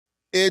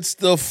It's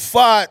the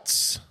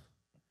Fots.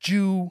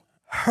 You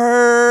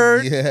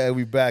heard? Yeah,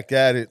 we back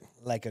at it.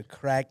 Like a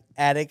crack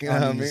addict. You know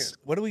what I mean?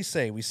 What do we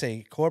say? We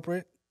say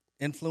corporate,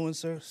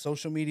 influencer,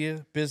 social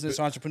media, business,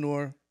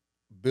 entrepreneur.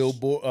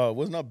 Billboard.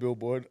 What's not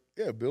Billboard?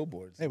 Yeah,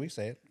 billboards. Hey, we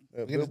say it.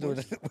 Yeah, We're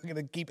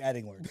gonna keep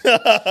adding words.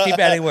 Keep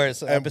adding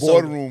words. And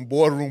boardroom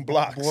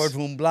blocks.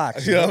 Boardroom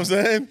blocks. You know what I'm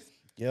saying?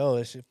 Yo,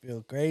 that shit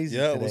feel crazy.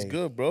 Yeah, today. it was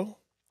good, bro.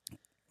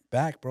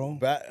 Back, bro.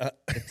 Back.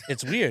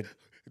 It's weird.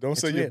 Don't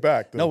say It's you're weird.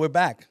 back, though. No, we're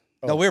back.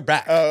 No, we're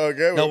back. Oh,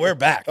 okay. No, we're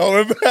back. Oh,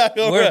 we're back.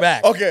 We're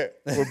back. Okay,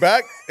 we're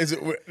back. Is it?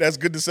 That's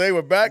good to say.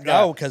 We're back.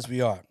 No, because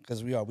we are.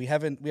 We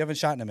haven't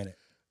shot in a minute.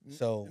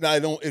 So No, I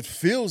don't. It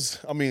feels.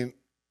 I mean,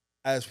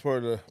 as per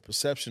the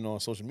perception on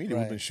social media,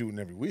 Right. we've been shooting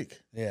every week.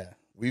 yeah.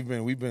 We've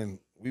been looking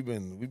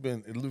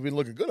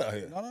good out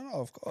here. No,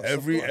 of course.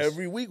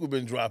 Every week we've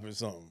been dropping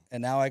something.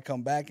 And now I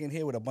come back in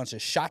here with a bunch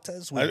of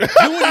shotters with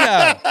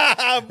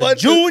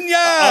Junior.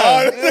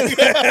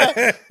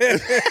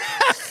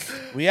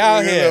 We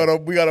out here.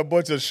 We got a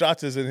bunch of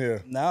shotters in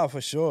here. No,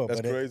 for sure.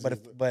 That's but crazy.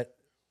 But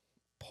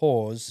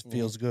pause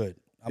feels good.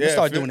 I'm Yeah, gonna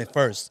start feel- doing it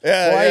first.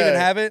 Yeah, Before I yeah. even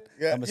have it,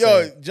 Yeah. I'm gonna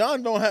say it.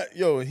 John don't have.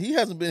 He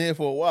hasn't been here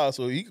for a while,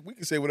 so we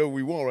can say whatever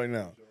we want right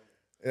now.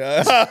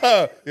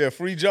 Yeah, yeah.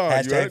 Free John. You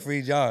Hashtag heard?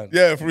 free John.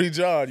 Yeah, free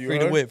John. You Free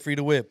heard? to whip. Free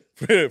to whip.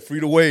 Free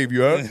to wave.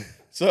 You heard?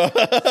 So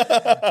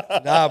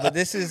Nah, but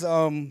this is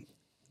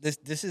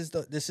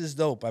this is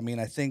dope. I mean,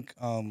 I think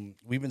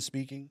we've been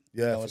speaking.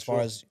 Yeah, for as far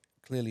sure. as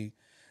clearly,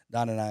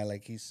 Don and I,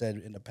 like he said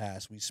in the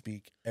past, we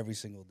speak every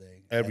single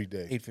day. Every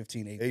day.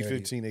 8:15,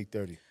 8:15,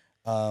 8:30.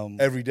 8:30.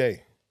 Every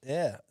day.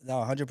 Yeah,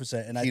 no,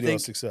 100%. And Key to our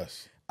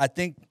success. I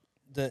think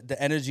the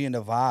energy and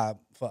the vibe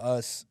for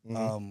us,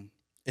 Mm-hmm.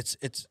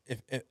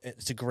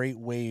 it's a great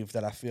wave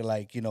that I feel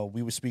like,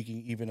 we were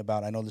speaking even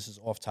about, I know this is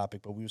off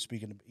topic, but we were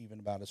speaking even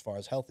about as far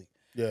as healthy.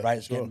 Yeah, Right?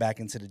 for sure. Getting back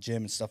into the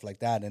gym and stuff like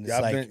that. And it's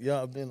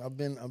I've been.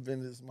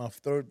 This is my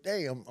third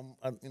day. I'm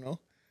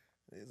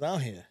it's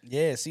out here.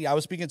 yeah, see, I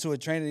was speaking to a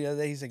trainer the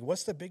other day. He's like,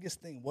 what's the biggest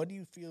thing? What do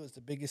you feel is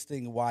the biggest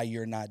thing why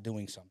you're not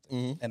doing something?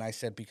 Mm-hmm. And I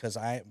said, because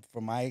I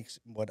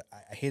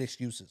hate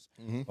excuses.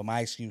 Mm-hmm. But my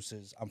excuse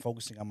is I'm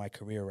focusing on my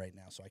career right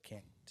now. So I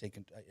can't I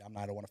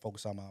don't want to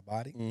focus on my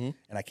body. Mm-hmm.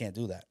 And I can't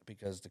do that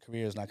because the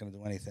career is not going to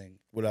do anything.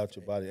 Without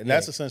your body, and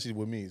that's essentially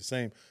with me. The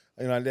same,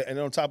 and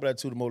on top of that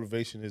too, the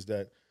motivation is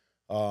that,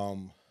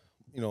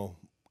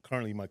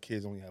 currently my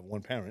kids only have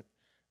one parent,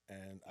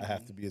 and I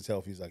have to be as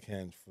healthy as I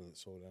can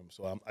for them.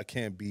 So I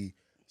can't be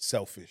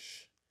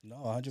selfish. No,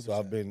 100%. So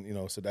I've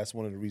been, so that's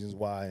one of the reasons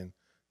why, and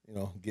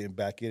getting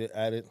back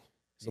at it.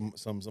 Some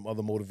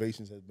other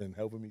motivations has been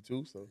helping me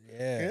too. So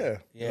Yeah.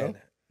 you know?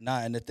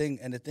 Nah, and the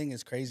thing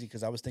is crazy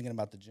because I was thinking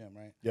about the gym,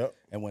 right? Yep.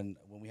 And when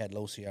we had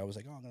Los here, I was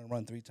like, I'm gonna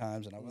run 3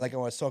 times. And I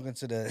was talking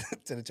to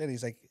the trainer.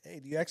 He's like, hey,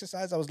 do you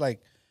exercise? I was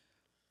like,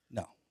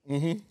 no.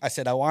 Mm-hmm. I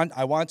said I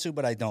want to,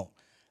 but I don't.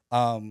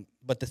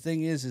 But the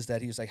thing is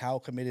that he was like, how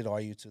committed are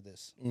you to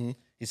this? Mm-hmm.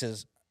 He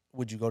says,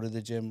 would you go to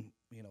the gym,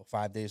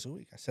 5 days a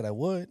week? I said I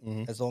would,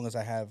 as long as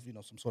I have,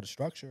 some sort of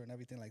structure and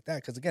everything like that.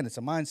 Because again, it's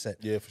a mindset.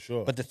 Yeah, for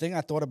sure. But the thing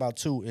I thought about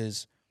too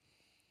is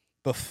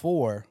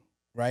before,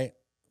 right,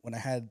 when I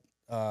had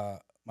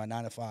my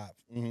 9 to 5,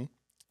 Mm-hmm.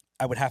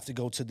 I would have to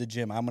go to the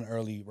gym. I'm an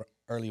early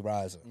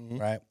riser, Mm-hmm.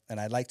 right? And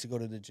I like to go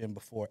to the gym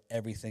before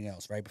everything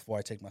else, right? Before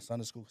I take my son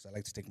to school, because I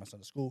like to take my son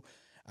to school.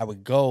 I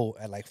would go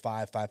at like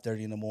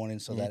 5:30 in the morning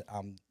so that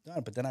I'm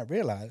done. But then I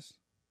realized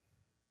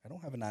I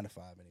don't have a 9 to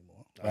 5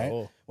 anymore, right?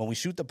 Oh. When we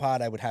shoot the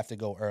pod, I would have to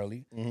go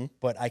early, Mm-hmm.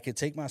 but I could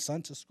take my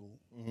son to school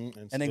Mm-hmm.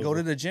 and then go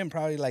to the gym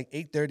probably like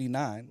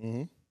 8:39,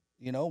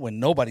 Mm-hmm. when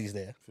nobody's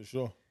there. For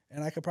sure.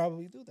 And I could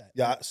probably do that.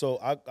 Yeah, so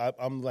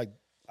I'm like,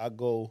 I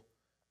go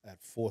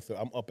at 4:30.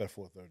 I'm up at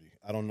 4:30.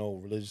 I don't know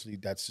religiously.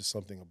 That's just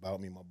something about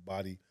me. My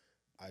body,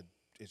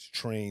 it's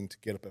trained to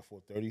get up at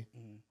 4:30,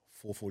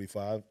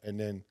 4:45, and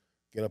then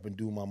get up and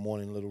do my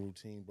morning little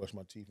routine, brush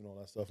my teeth and all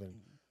that stuff. And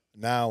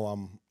now I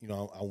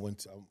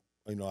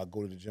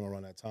go to the gym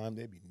around that time.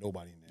 There'd be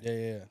nobody in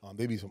there. Yeah.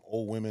 There'd be some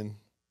old women,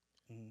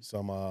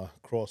 some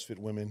CrossFit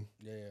women,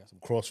 Yeah. some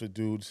CrossFit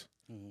dudes,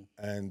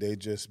 and they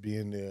just be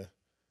in there,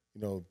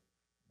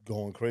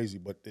 going crazy.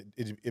 But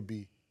it'd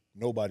be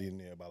nobody in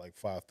there by like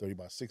 5:30.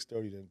 By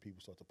 6:30, then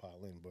people start to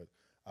pile in. But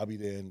I'll be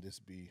there and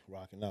just be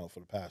rocking out for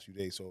the past few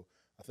days. So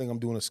I think I'm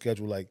doing a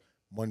schedule like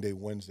Monday,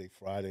 Wednesday,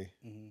 Friday,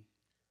 and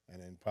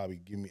then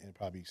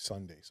probably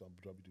Sunday. So I'll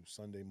probably do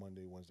Sunday,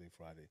 Monday, Wednesday,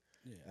 Friday.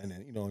 Yeah. And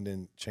then, and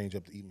then change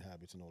up the eating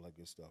habits and all that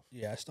good stuff.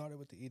 Yeah, I started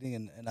with the eating,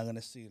 and I'm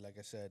gonna see, like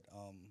I said,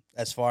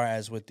 as far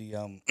as with the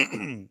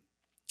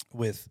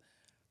with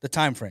the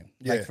time frame,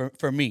 like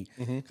for me,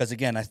 because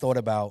again, I thought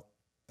about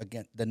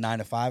the 9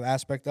 to 5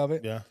 aspect of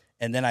it, Yeah.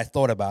 and then I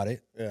thought about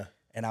it, Yeah.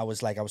 and I was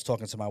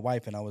talking to my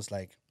wife, and I was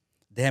like,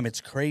 damn,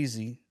 it's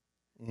crazy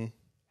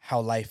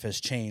how life has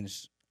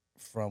changed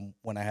from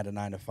when I had a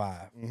 9 to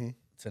 5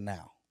 to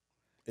now.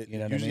 It You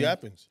know what I usually mean?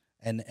 happens.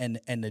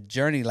 And the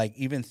journey, like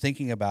even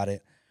thinking about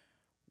it,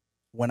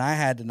 when I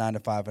had the 9 to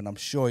 5, and I'm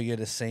sure you're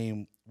the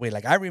same way.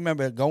 Like I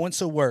remember going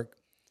to work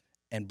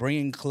and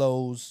bringing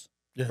clothes,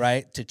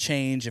 right, to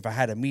change if I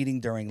had a meeting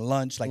during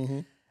lunch. Like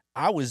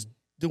I was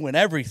doing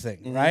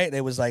everything, right?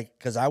 It was like,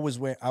 because I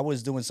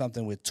was doing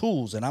something with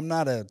tools, and I'm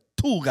not a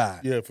tool guy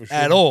for sure.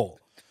 at all.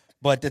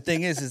 But the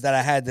thing is that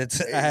I had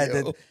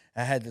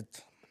to.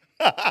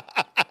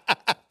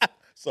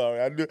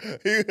 Sorry, I knew.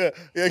 Get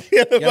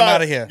Get him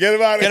out of here. Get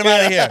him out of here. Get him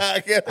out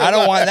of here. I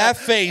don't want that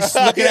face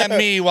looking at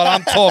me while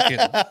I'm talking.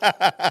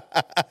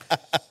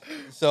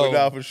 So,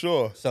 nah, for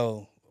sure.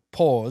 So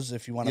pause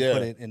if you want to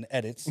put it in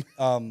edits.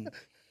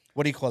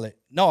 What do you call it?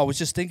 No, I was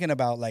just thinking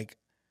about like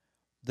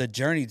the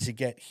journey to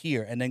get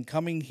here, and then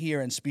coming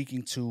here and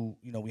speaking to,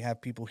 we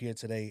have people here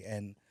today,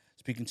 and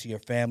speaking to your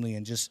family,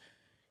 and just,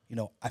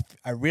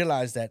 I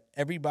realized that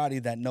everybody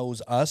that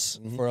knows us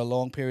for a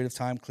long period of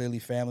time, clearly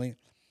family,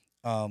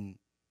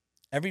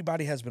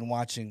 everybody has been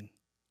watching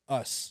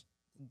us,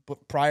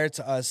 but prior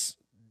to us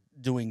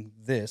doing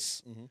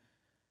this,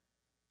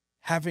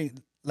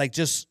 having like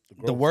just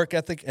the work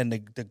ethic and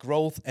the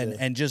growth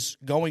and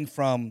just going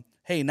from,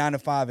 hey, 9 to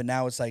 5, and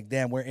now it's like,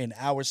 damn, we're in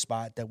our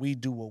spot that we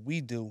do what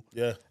we do,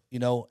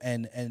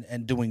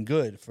 and doing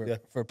good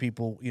for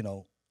people,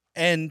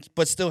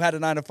 but still had a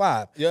 9 to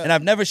 5. Yeah. And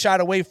I've never shied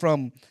away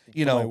from,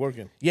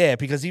 working. Yeah,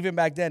 because even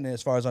back then,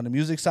 as far as on the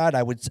music side,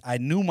 I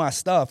knew my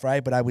stuff,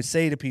 right? But I would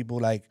say to people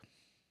like,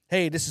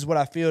 hey, this is what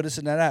I feel, this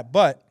and that,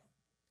 but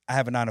I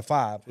have a 9 to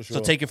 5. Sure.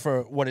 So take it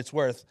for what it's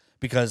worth,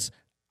 because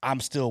I'm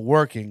still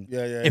working.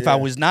 If I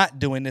was not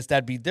doing this,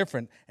 that'd be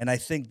different. And I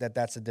think that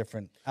that's a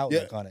different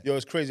outlook on it. Yo,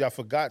 it's crazy. I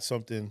forgot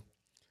something.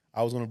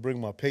 I was gonna bring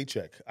my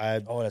paycheck.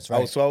 That's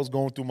right. I was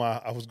going through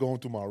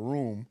my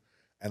room,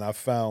 and I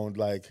found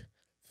like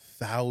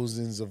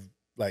thousands of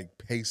like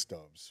pay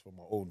stubs from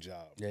my old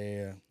job.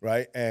 Yeah.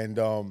 Right, and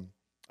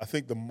I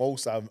think the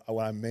most I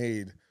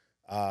made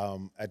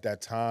at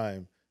that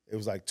time, it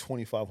was like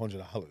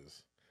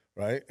 $2,500.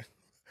 Right,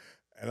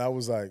 and I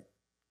was like,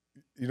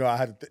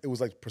 it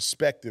was like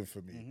perspective for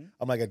me. Mm-hmm.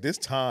 I'm like, at this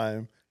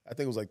time, I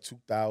think it was like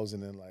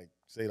 2000 and like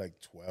say like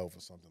 12 or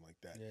something like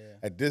that. Yeah.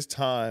 At this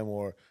time,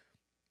 or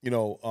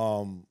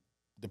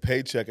the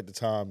paycheck at the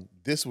time,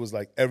 this was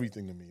like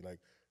everything to me, like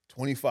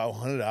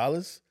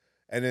 $2,500.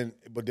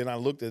 But then I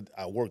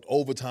worked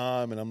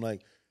overtime, and I'm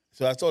like,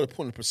 so I started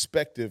putting the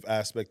perspective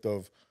aspect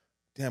of,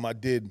 damn, I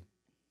did,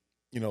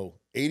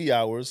 80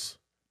 hours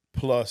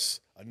plus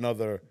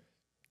another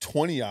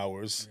 20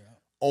 hours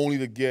only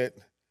to get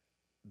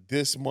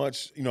this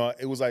much.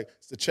 It was like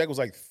the check was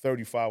like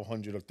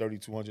 $3,500 or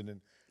 $3,200,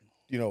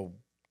 and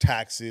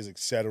taxes,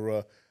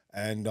 etc.,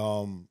 and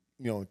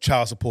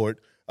child support.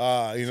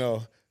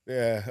 Because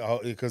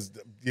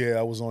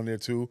I was on there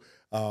too.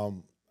 I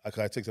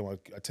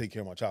take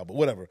care of my child, but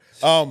whatever.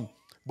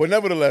 But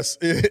nevertheless,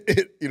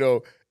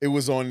 it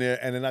was on there,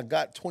 and then I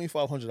got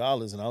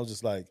 $2,500, and I was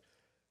just like,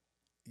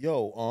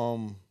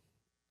 yo,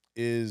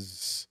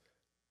 is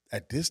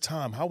at this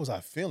time, how was I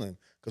feeling?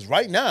 Because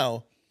right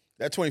now,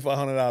 that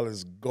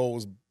 $2,500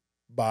 goes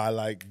by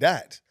like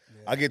that.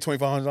 Yeah. I get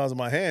 $2,500 in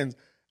my hands.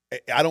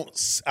 It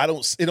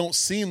don't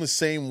seem the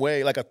same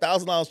way. Like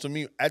 $1,000 to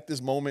me at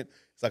this moment,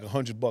 it's like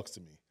 $100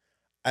 to me.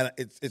 And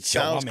it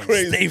sounds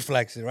crazy. Stay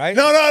flexing, right?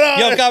 No.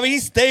 Yo, Gabby, he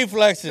stay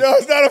flexing. Yo,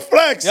 it's not a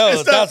flex.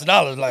 Yo,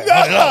 $1,000 like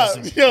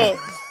 $100. Yo,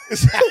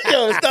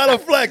 it's not a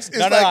flex. It's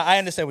I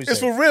understand what you're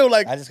saying. It's for real.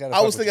 Like,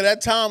 I was thinking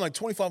at that time, like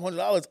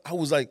 $2,500, I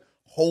was like,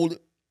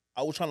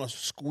 I was trying to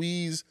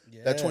squeeze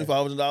that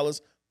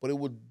 $2,500, but it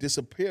would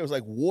disappear. It was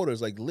like water.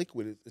 It's like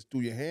liquid. It's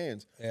through your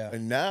hands. Yeah.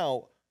 And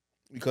now,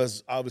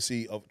 because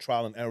obviously of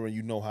trial and error,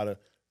 you know how to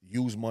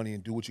use money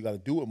and do what you got to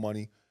do with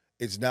money.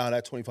 It's now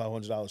that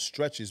 $2,500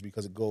 stretches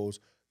because it goes,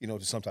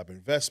 to some type of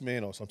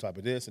investment or some type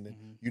of this, and then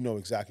you know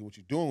exactly what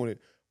you're doing with it.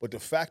 But the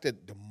fact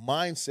that the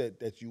mindset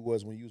that you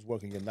was when you was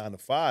working your 9 to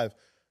 5,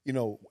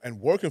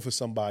 and working for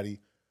somebody,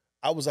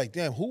 I was like,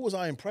 damn, who was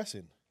I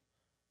impressing?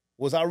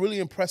 Was I really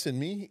impressing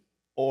me,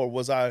 or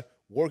was I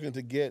working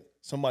to get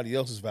somebody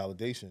else's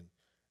validation?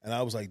 And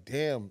I was like,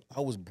 damn, I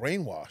was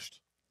brainwashed.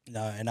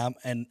 No, and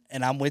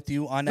I'm with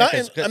you on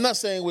that. I'm not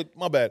saying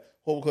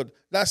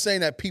not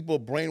saying that people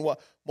brainwash.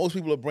 Most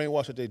people are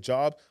brainwashed at their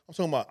job. I'm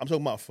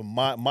talking about from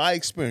my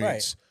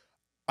experience.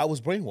 Right. I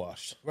was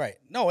brainwashed. Right.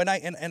 No, and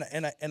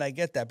I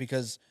get that,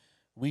 because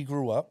we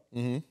grew up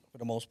for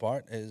the most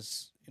part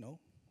as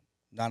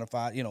 9 to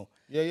 5.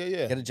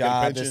 Get a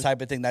job, this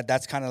type of thing.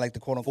 That's kind of like the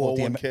quote unquote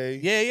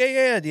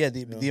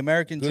 401k. The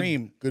American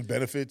dream. Good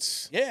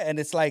benefits. Yeah, and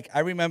it's like,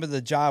 I remember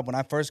the job when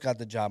I first got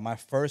the job. My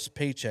first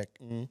paycheck,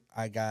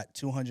 I got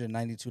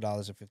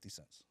 $292.50,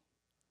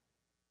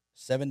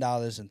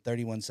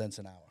 $7.31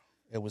 an hour.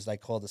 It was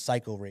like called the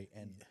cycle rate,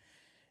 and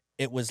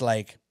it was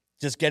like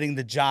just getting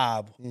the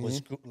job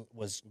was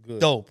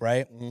good. Dope,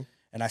 right? Mm-hmm.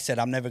 And I said,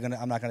 I'm not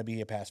gonna be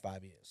here past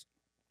 5 years,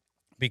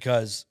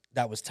 because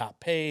that was top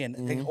pay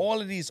and like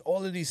all of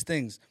these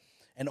things.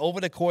 And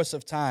over the course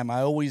of time,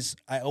 I always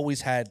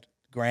had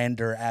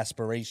grander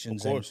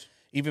aspirations. Of course. And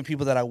even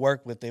people that I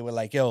work with, they were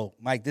like, yo,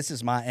 Mike, this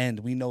is my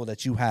end. We know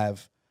that you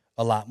have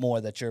a lot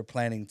more that you're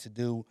planning to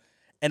do.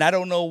 And I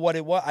don't know what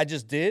it was. I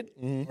just did,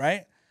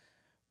 right?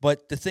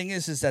 But the thing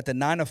is that the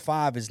 9 to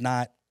 5 is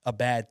not a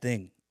bad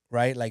thing,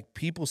 right? Like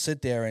people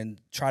sit there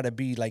and try to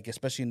be like,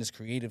 especially in this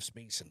creative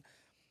space, and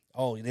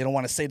they don't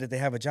want to say that they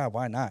have a job.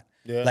 Why not?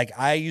 Yeah. Like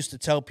I used to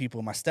tell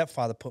people, my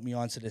stepfather put me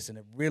onto this, and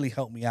it really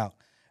helped me out.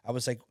 I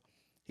was like,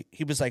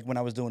 he was like, when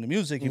I was doing the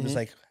music, he was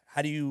like,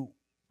 how do you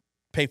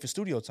pay for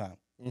studio time?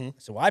 I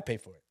said, well, I pay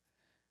for it.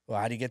 Well,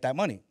 how do you get that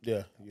money?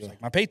 Yeah. I was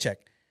like, my paycheck.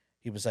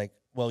 He was like,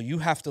 well, you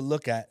have to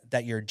look at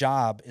that your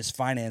job is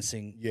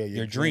financing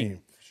your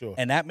dream. Sure.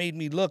 And that made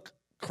me look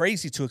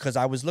crazy to it because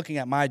I was looking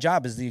at my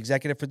job as the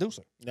executive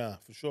producer. Yeah,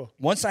 for sure.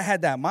 Once I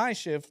had that mind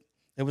shift,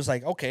 it was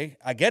like, okay,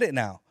 I get it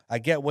now. I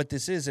get what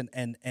this is.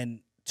 And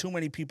too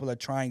many people are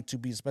trying to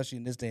be, especially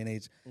in this day and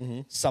age,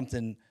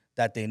 something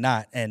that they're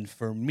not. And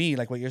for me,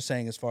 like what you're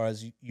saying, as far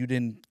as you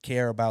didn't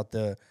care about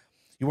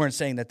you weren't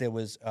saying that there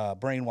was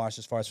brainwash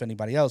as far as for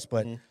anybody else,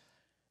 but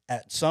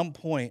at some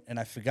point, and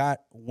I forgot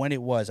when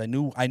it was, I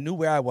knew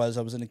where I was.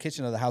 I was in the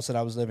kitchen of the house that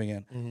I was living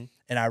in.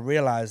 And I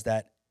realized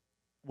that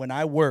when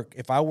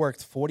if I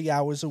worked 40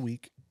 hours a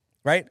week,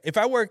 right? If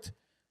I worked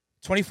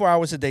 24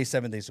 hours a day,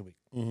 7 days a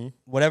week,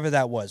 whatever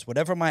that was,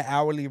 whatever my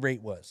hourly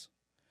rate was,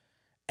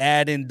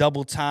 add in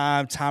double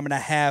time, time and a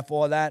half,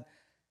 all that,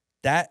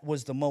 that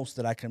was the most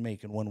that I could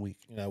make in 1 week.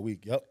 In a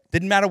week, yep.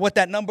 Didn't matter what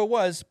that number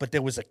was, but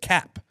there was a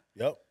cap.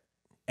 Yep.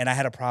 And I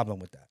had a problem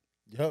with that.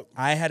 Yep.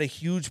 I had a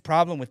huge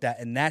problem with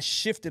that, and that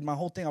shifted my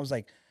whole thing. I was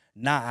like,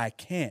 nah, I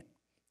can't.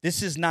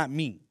 This is not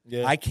me.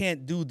 Yeah. I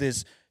can't do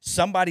this.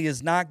 Somebody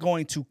is not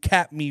going to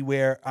cap me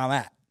where I'm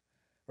at,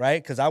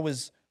 right? Because I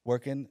was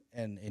working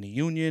in a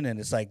union, and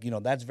it's like,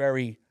 that's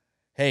very,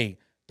 hey,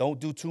 don't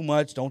do too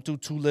much, don't do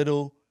too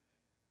little.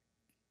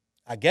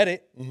 I get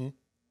it,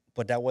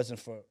 but that wasn't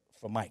for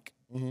Mike.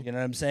 You know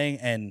what I'm saying?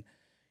 And,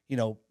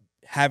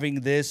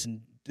 having this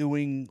and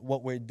doing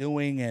what we're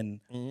doing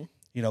and,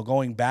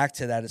 going back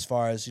to that as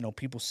far as,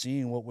 people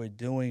seeing what we're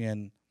doing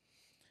and,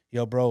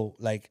 bro,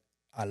 like,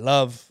 I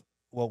love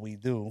what we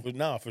do.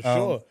 For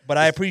sure. But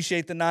I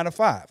appreciate the 9 to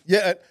 5.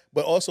 Yeah,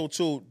 but also,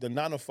 too, the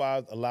 9 to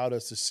 5 allowed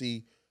us to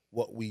see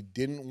what we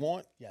didn't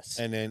want. Yes.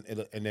 And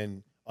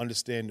then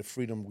understand the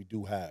freedom we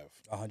do have.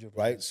 100%.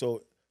 Right?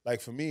 So, like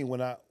for me,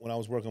 when I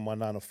was working my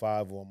 9 to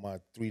 5 or my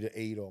 3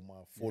 to 8 or my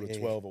 4 to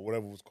 12 or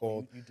whatever it was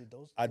called, you did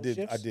those I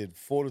shifts? did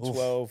 4 to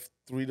 12,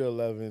 3 to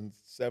 11,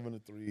 7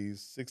 to 3s,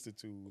 6 to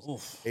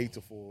 2s, 8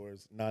 to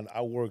 4s, 9.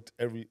 I worked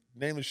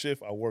name the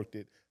shift. I worked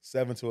it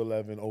 7 to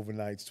 11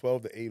 overnights,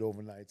 12 to 8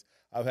 overnights.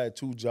 I've had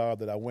 2 jobs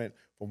that I went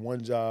from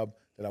one job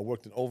that I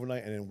worked in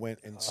overnight and then went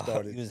and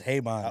started. He was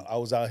Hayman. I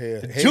was out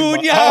here.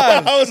 Junior!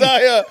 I was out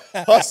here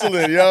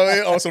hustling, you know what I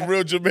mean? On some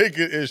real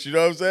Jamaican-ish, you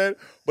know what I'm saying?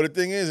 But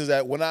the thing is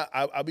that when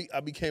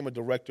I became a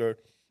director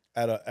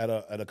at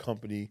a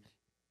company,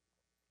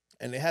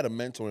 and they had a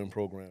mentoring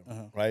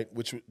program, right?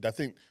 Which I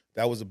think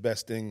that was the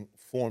best thing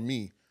for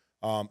me.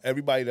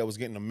 Everybody that was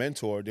getting a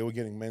mentor, they were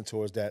getting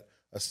mentors that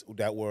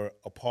were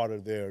a part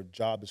of their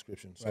job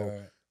description. So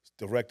right.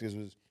 Directors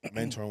was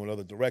mentoring with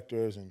other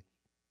directors, and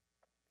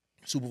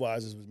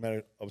supervisors was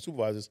mentoring other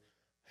supervisors.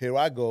 Here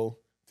I go,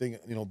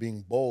 thinking,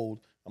 being bold.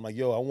 I'm like,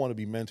 yo, I want to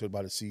be mentored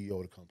by the CEO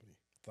of the company.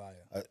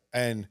 Fire.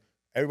 And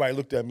everybody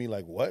looked at me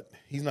like, what?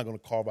 He's not going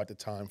to carve out the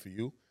time for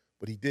you.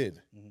 But he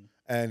did.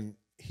 And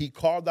he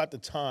carved out the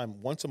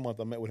time once a month.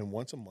 I met with him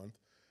once a month.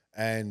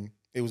 And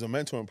it was a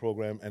mentoring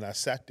program. And I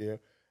sat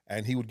there,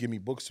 and he would give me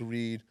books to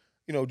read,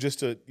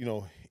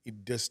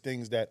 just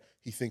things that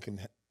he think can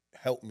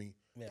help me,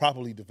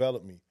 properly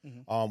develop me.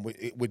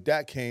 With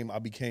that I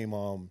became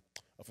a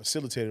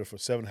facilitator for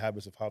 7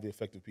 Habits of Highly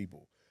Effective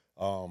People,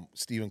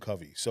 Stephen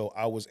Covey. So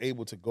I was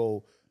able to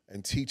go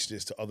and teach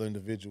this to other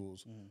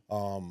individuals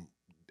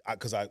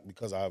because I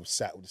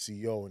sat with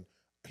the CEO, and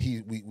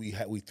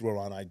we threw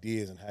around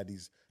ideas and had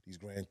these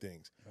grand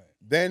things. Right.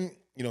 Then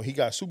he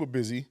got super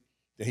busy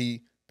that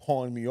he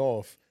pawned me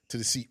off to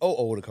the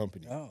COO of the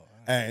company. Oh, wow.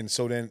 And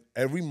so then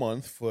every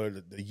month for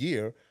the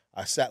year,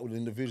 I sat with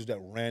individuals that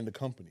ran the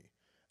company.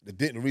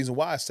 The reason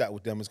why I sat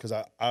with them is because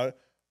I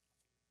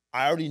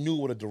already knew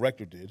what a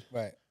director did.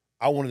 Right.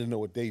 I wanted to know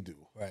what they do.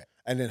 Right.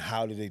 And then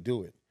how did they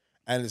do it?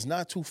 And it's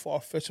not too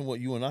far-fetched from what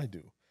you and I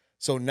do.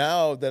 So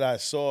now that I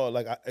saw,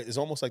 it's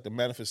almost like the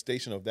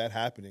manifestation of that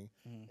happening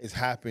has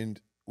happened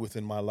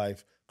within my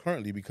life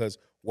currently, because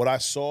what I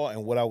saw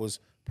and what I was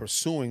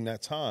pursuing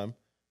that time,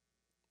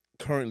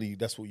 currently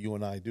that's what you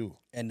and I do.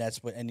 And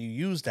and you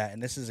use that.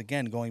 And this is,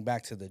 again, going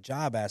back to the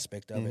job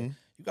aspect of it.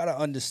 You got to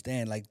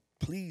understand,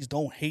 please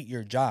don't hate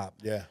your job.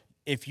 Yeah.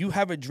 If you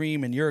have a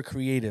dream and you're a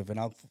creative, and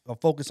I'll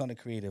focus on the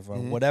creative or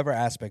whatever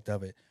aspect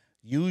of it,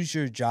 use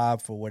your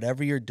job for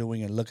whatever you're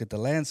doing and look at the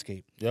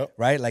landscape. Yep.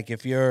 Right? Like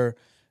if you're,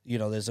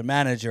 there's a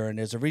manager and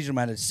there's a regional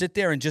manager, sit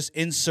there and just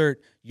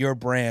insert your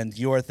brand,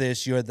 your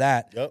this, your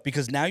that. Yep.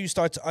 Because now you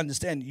start to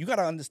understand, you got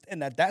to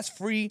understand that that's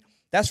free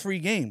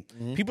game.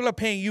 People are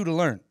paying you to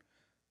learn.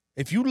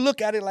 If you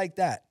look at it like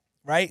that,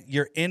 right?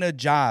 You're in a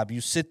job,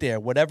 you sit there,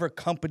 whatever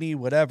company,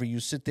 whatever,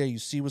 you sit there, you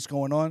see what's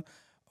going on.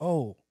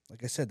 Oh,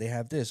 like I said, they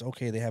have this.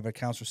 Okay, they have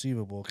accounts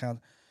receivable.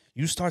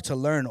 You start to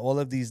learn all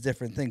of these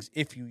different things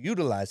if you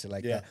utilize it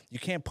like that. You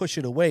can't push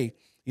it away,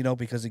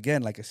 because,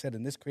 again, like I said,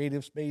 in this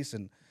creative space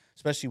and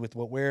especially with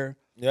what we're,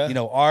 Yeah. you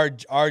know, our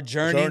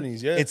journey.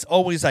 Journeys, yeah. It's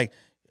always like,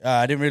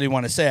 I didn't really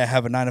want to say I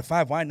have a 9 to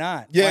 5. Why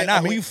not? Yeah, Why not?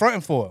 I mean, Who you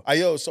fronting for?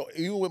 So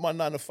even with my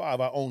 9 to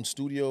 5, I own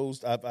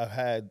studios. I've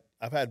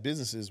had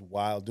businesses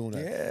while doing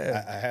that.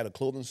 Yeah. I had a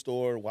clothing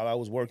store while I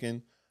was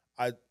working.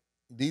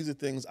 These are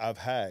things I've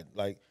had.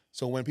 Like,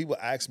 so when people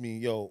ask me,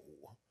 yo,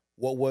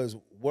 what was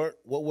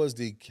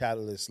the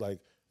catalyst, like,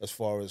 as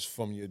far as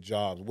from your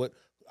jobs? What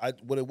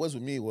it was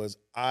with me was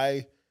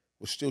I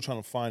was still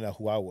trying to find out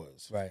who I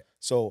was. Right.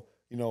 So,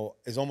 you know,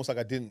 it's almost like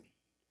I didn't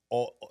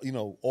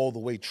all the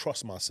way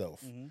trust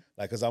myself.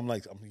 Like, cause I'm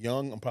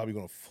young, I'm probably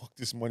gonna fuck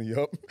this money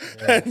up.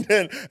 Yeah.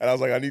 and I was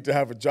like, I need to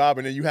have a job.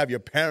 And then you have your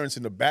parents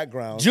in the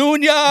background.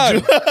 Junior!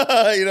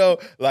 You know,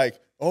 like,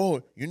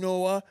 oh, you know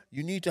what?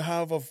 You need to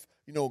have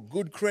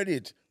good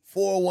credit,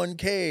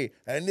 401k,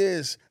 and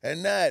this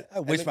and that. I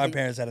wish my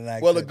parents had an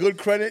accent. Well, the good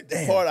credit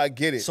part, I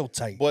get it. So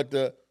tight. But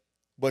the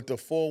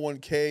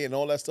 401k and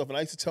all that stuff, and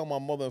I used to tell my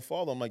mother and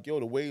father, I'm like, yo,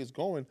 the way it's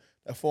going,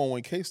 that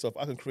 401k stuff,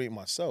 I can create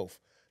myself.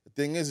 The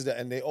thing is that,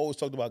 and they always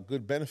talked about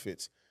good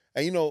benefits.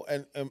 And, you know,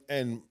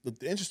 and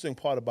the interesting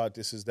part about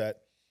this is that,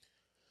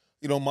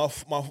 you know, my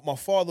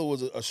father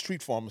was a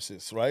street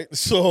pharmacist, right?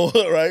 So,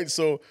 right?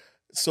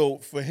 So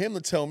for him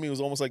to tell me, it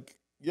was almost like,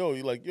 yo,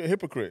 you're a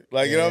hypocrite.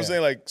 Like, you know what I'm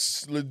saying? Like,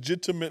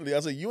 legitimately, I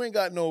was like, you ain't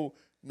got no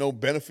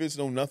benefits,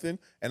 no nothing.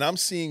 And I'm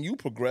seeing you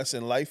progress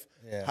in life.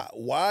 Yeah.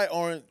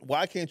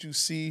 Why can't you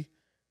see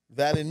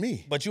that in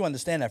me? But you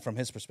understand that from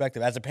his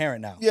perspective as a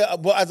parent now. Yeah,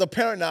 but as a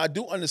parent now, I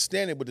do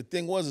understand it. But the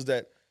thing is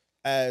that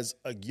as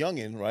a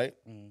youngin', right,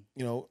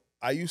 you know,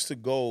 I used to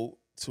go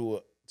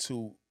to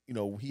you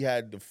know, he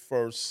had the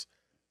first,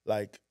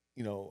 like,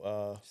 you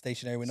know.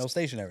 Stationary with no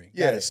stationary.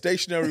 Yeah,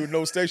 stationary with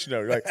no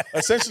stationary. Like,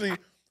 essentially,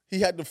 he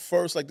had the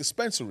first, like,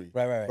 dispensary.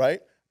 Right?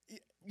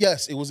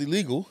 Yes, it was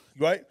illegal,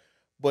 right?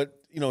 But,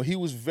 you know, he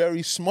was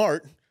very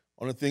smart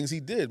on the things he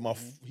did.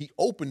 He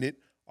opened it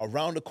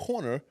around the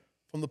corner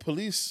from the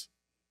police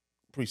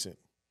precinct.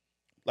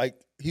 Like,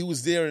 he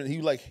was there and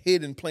he, like,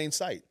 hid in plain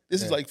sight.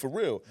 This is, like, for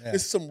real. Yeah.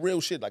 This is some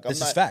real shit. Like,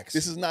 this is facts.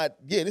 This is not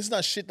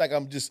shit like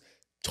I'm just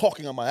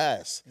talking on my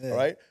ass, all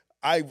right?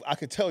 I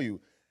can tell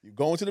you, you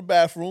go into the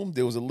bathroom,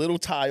 there was a little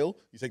tile,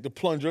 you take the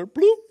plunger,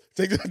 bloop,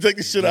 take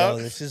the shit out.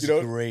 This is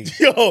great.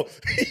 Yo,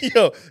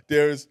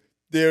 there's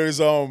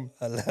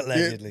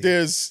allegedly.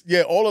 There's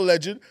all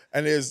alleged,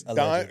 and there's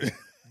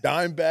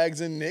dime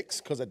bags and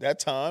nicks, because at that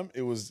time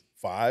it was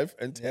 $5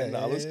 and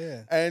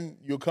 $10, and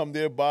you'll come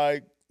there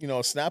buy, you know,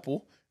 a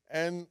Snapple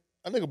and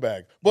a nigga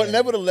bag. But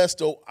nevertheless,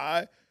 though,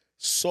 I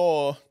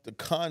saw the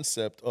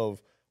concept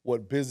of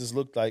what business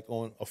looked like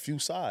on a few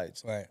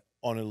sides. Right.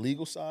 On a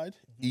legal side,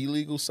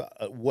 illegal side,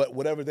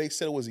 whatever they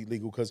said was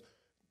illegal, because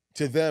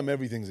to them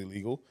everything's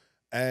illegal.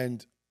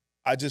 And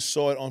I just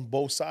saw it on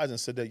both sides and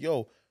said that,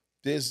 yo,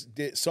 there's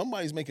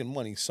somebody's making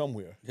money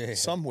somewhere,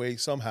 some way,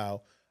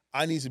 somehow.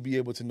 I need to be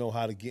able to know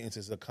how to get into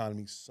this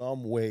economy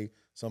some way,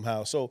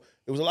 somehow. So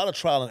it was a lot of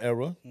trial and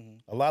error,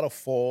 a lot of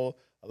fall,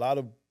 a lot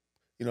of,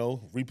 you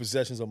know,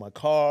 repossessions of my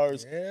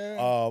cars.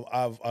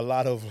 I've a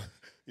lot of,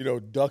 you know,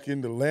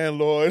 ducking the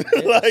landlord,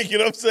 like, you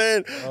know what I'm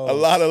saying? A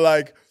lot of,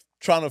 like,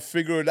 trying to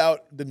figure it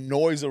out, the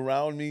noise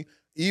around me,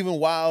 even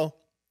while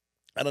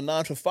at a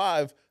 9 to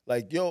 5,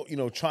 like, yo, you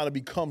know, trying to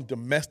become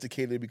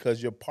domesticated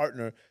because your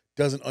partner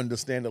doesn't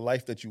understand the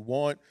life that you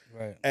want.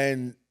 Right.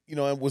 And, you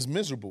know, it was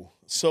miserable.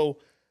 So,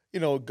 you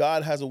know,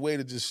 God has a way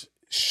to just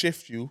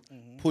shift you,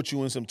 put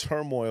you in some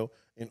turmoil,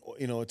 and,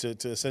 you know, to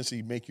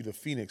essentially make you the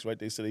phoenix, right?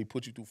 They said they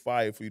put you through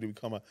fire for you to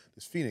become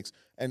this phoenix.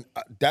 And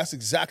that's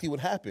exactly what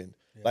happened.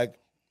 Yeah. Like,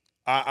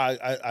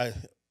 I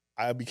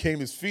became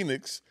this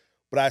phoenix,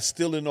 but I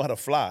still didn't know how to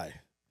fly.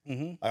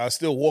 I was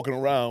still walking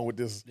around with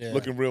this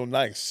looking real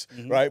nice,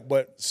 right?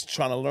 But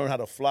trying to learn how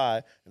to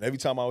fly. And every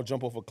time I would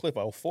jump off a cliff,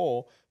 I would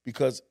fall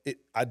because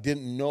I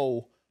didn't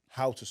know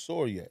how to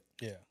soar yet.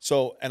 Yeah.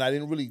 So, and I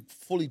didn't really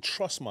fully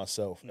trust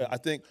myself. I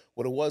think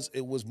what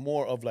it was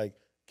more of like,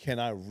 can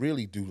I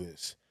really do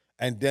this?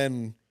 And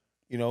then,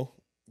 you know,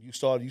 you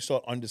start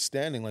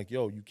understanding, like,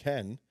 yo, you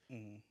can,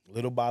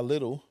 little by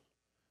little.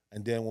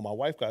 And then when my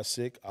wife got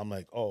sick, I'm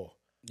like, oh,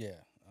 yeah,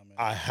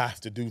 I have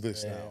to do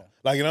this now.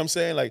 Like, you know what I'm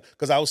saying? Like,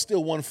 because I was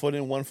still 1 foot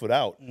in, 1 foot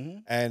out.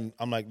 And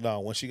I'm like, no,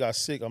 when she got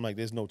sick, I'm like,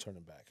 there's no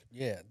turning back.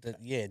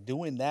 Yeah,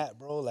 doing that,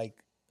 bro, like,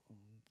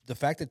 the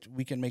fact that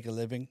we can make a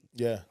living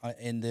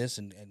in this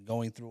and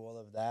going through all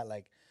of that,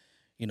 like,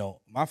 you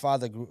know, my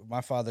father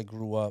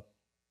grew up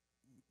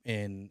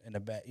in a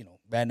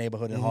bad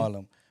neighborhood in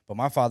Harlem, but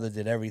my father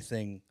did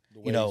everything,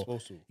 you know,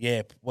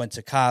 went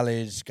to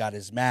college, got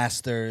his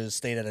master's,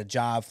 stayed at a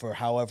job for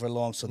however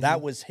long. So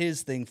that was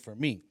his thing for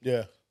me.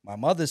 Yeah. My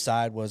mother's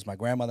side was my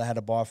grandmother had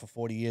a bar for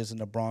 40 years in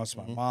the Bronx.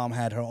 My mom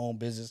had her own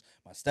business.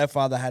 My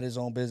stepfather had his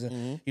own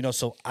business. You know,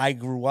 so I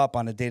grew up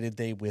on a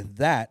day-to-day with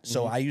that.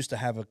 So I used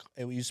to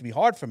it used to be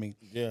hard for me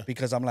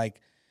because I'm like,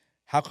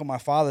 how come my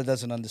father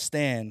doesn't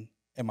understand?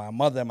 And my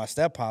mother and my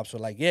step-pops were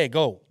like, yeah,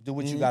 go, do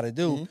what you got to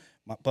do.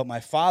 But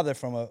my father,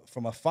 from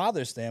a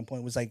father's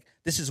standpoint, was like,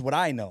 this is what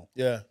I know.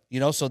 Yeah.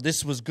 You know, so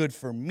this was good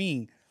for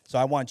me. So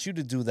I want you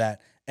to do that.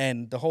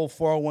 And the whole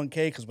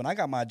 401k, because when I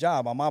got my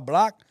job on my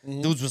block,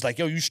 dudes was like,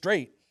 yo, you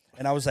straight.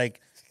 And I was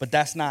like, but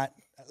that's not,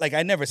 like,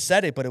 I never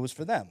said it, but it was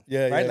for them.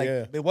 Yeah, right? yeah, Like,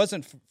 yeah. it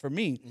wasn't for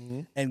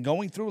me. And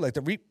going through, like,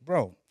 the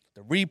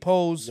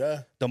repos,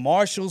 Yeah. the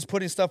marshals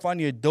putting stuff on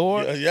your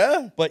door.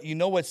 Yeah. But you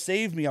know what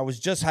saved me? I was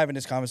just having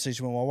this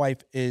conversation with my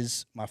wife,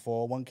 is my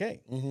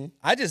 401k.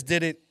 I just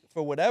did it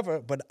for whatever,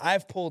 but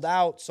I've pulled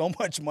out so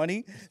much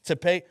money to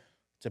pay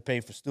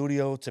for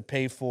studio, to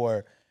pay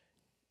for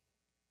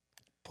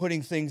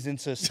putting things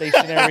into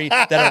stationery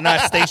that are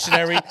not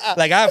stationary.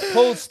 Like, I've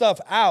pulled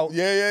stuff out.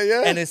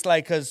 Yeah. And it's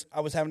like, because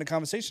I was having a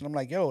conversation. I'm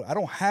like, yo, I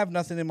don't have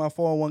nothing in my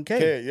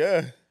 401k.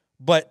 Yeah.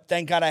 But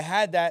thank God I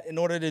had that in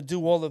order to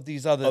do all of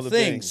these other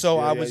things. So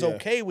Yeah, I yeah, was yeah.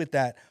 okay with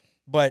that.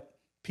 But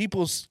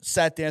people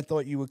sat there and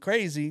thought you were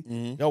crazy.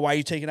 Yo, why are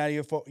you taking out of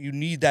your phone? You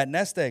need that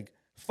nest egg.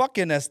 Fuck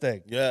your nest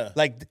egg. Yeah.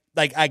 Like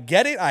I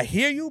get it. I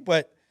hear you.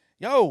 But,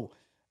 yo,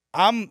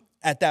 I'm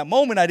at that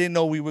moment, I didn't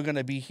know we were going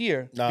to be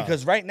here. Nah.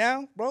 Because right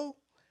now, bro,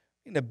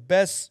 in the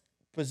best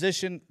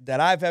position that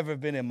I've ever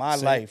been in my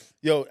life.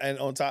 Yo, and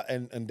on top,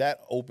 and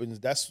that opens.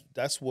 That's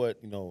what,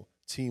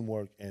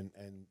 teamwork and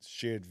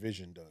shared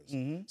vision does.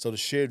 So the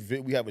shared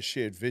we have a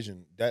shared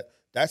vision.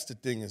 That's the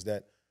thing, is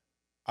that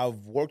I've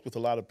worked with a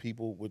lot of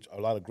people, which are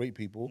a lot of great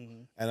people,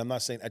 and I'm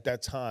not saying at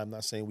that time, I'm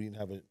not saying we didn't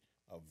have a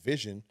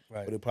vision,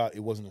 Right. but it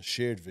wasn't a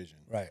shared vision.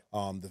 Right.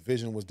 The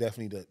vision was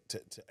definitely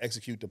to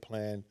execute the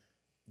plan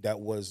that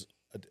was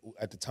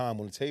at the time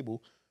on the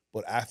table,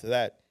 but after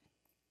that,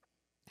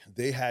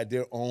 they had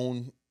their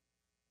own,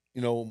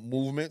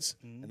 movements,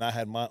 and I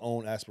had my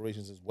own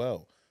aspirations as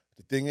well.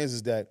 The thing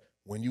is that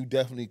when you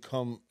definitely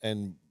come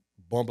and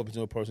bump up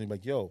into a person, you're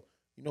like, yo,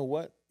 you know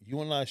what?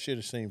 You and I share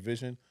the same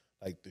vision,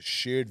 like the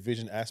shared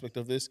vision aspect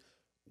of this.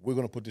 We're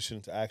going to put this shit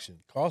into action.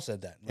 Carl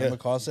said that. Remember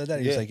Carl said that?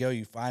 He was like, yo,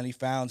 you finally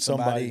found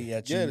somebody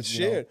that you, it's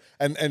shared.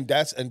 And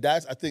that's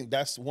I think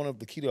that's one of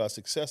the key to our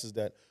success, is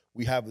that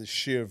we have this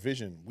shared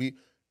vision.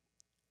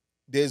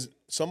 There's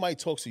somebody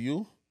talks to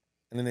you,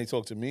 and then they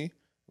talk to me.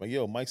 Like,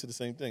 yo, Mike said the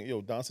same thing.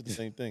 Yo, Don said the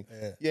same thing.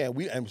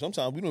 And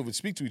sometimes we don't even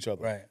speak to each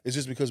other. Right. It's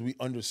just because we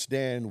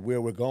understand where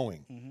we're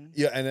going.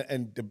 Yeah,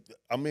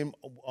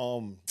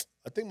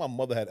 I think my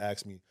mother had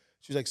asked me.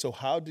 She's like, so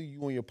how do you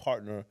and your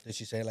partner? Did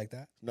she say it like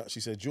that? No,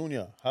 she said,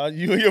 Junior, how do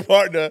you and your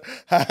partner,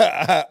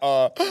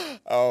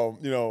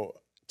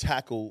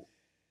 tackle,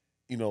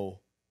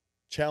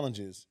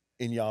 challenges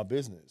in y'all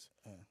business?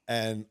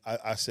 And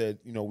I said,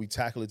 we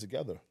tackle it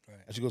together. Right.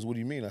 And she goes, what do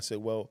you mean? I said,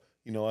 well,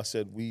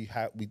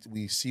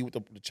 we see what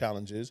the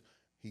challenge is.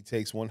 He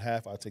takes one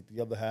half, I take the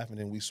other half, and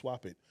then we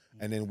swap it.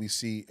 And then we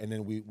see, and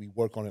then we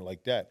work on it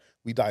like that.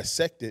 We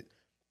dissect it,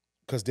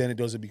 because then it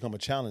doesn't become a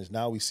challenge.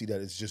 Now we see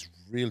that it's just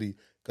really,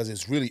 because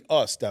it's really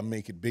us that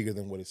make it bigger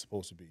than what it's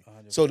supposed to be.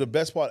 100%. So the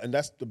best part, and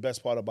that's the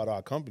best part about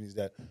our company, is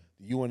that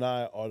you and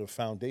I are the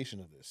foundation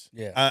of this.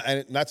 Yeah.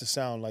 And not to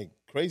sound like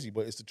crazy,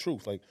 but it's the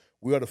truth. Like,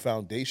 we are the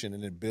foundation,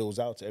 and it builds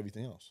out to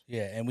everything else.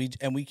 Yeah, and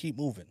we keep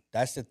moving.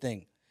 That's the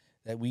thing.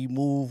 That we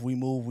move, we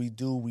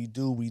do,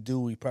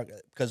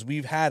 because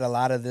we've had a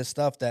lot of this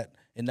stuff that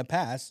in the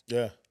past,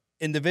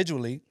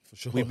 individually, For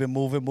sure. we've been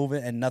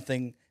moving, and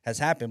nothing has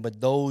happened.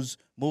 But those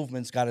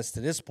movements got us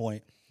to this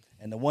point.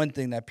 And the one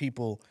thing that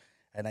people,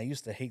 and I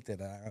used to hate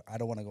that, I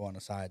don't want to go on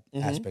the side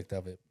aspect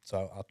of it,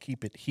 so I'll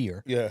keep it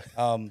here. Yeah.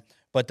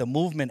 But the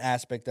movement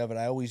aspect of it,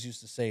 I always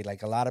used to say,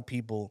 like, a lot of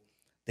people,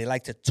 they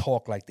like to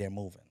talk like they're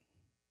moving.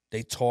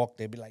 They talk,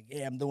 they be like,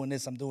 yeah, I'm doing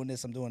this, I'm doing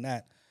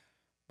that.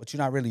 But you're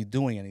not really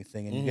doing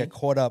anything, and you get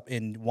caught up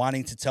in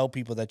wanting to tell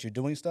people that you're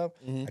doing stuff.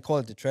 I call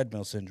it the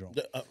treadmill syndrome.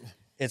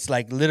 It's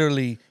like,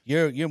 literally,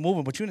 you're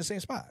moving, but you're in the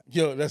same spot.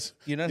 Yo, that's,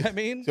 you know what I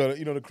mean? So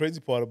the crazy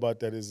part about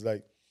that is,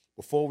 like,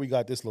 before we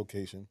got this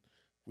location,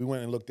 we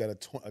went and looked at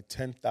a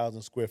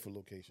 10,000 square foot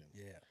location.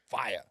 Yeah,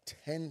 fire.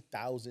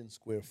 10,000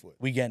 square foot.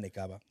 We getting it,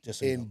 Kaba. Just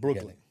so you know, in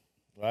Brooklyn,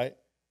 right?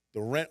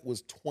 The rent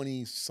was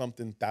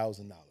 $20-something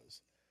thousand.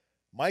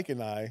 Mike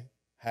and I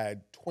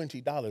had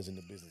 $20 in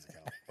the business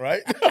account,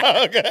 right?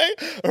 Okay,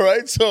 all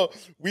right. So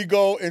we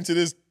go into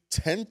this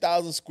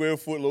 10,000 square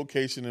foot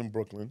location in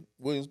Brooklyn,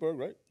 Williamsburg,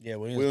 right? Yeah,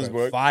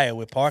 Williamsburg. Fire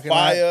with parking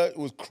lot. Fire. It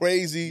was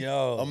crazy.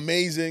 Yo.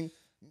 Amazing.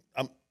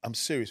 I'm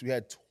serious. We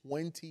had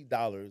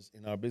 $20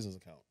 in our business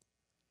account.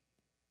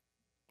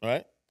 All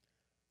right?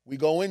 We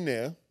go in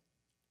there,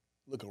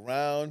 look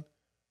around.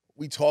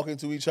 We talking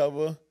to each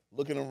other,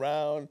 looking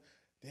around.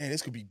 Damn,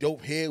 this could be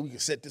dope here. We can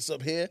set this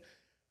up here.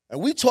 And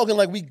we talking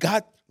like we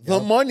got the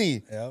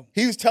money. Yep.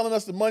 He was telling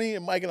us the money,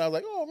 and Mike and I was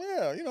like, oh,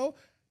 man,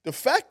 the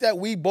fact that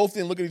we both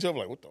didn't look at each other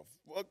like, what the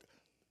fuck?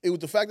 It was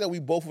the fact that we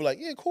both were like,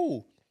 yeah,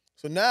 cool.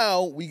 So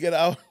now we get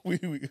out, we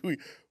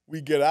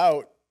get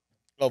out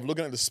of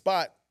looking at the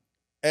spot,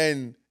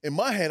 and in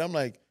my head, I'm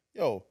like,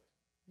 yo,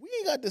 we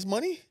ain't got this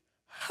money.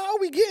 How are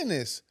we getting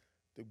this?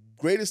 The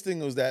greatest thing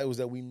was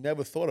that we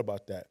never thought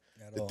about that.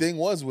 The thing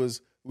was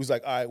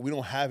like, all right, we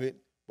don't have it,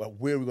 but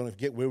where are we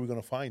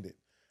gonna find it?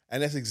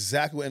 And that's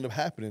exactly what ended up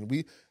happening.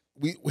 We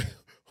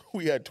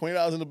had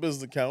 $20 in the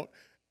business account,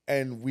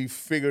 and we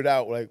figured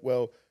out, like,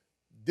 well,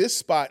 this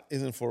spot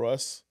isn't for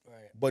us.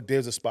 but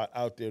there's a spot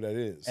out there that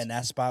is. And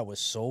that spot was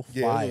so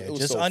Yeah, fire. it was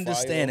Just so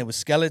understand, fire. it was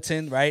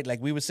skeleton, right?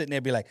 Like we were sitting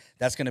there, be like,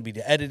 "That's gonna be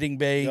the editing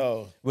bay.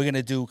 Yo. We're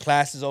gonna do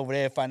classes over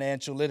there,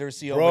 financial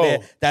literacy Bro, over there.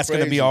 That's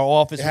gonna be crazy. our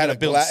office. It We're had gonna a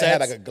build it had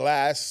sets." like a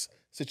glass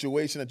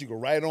situation that you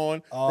could write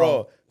on. Oh.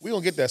 Bro, we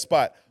gonna get that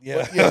spot. Yeah.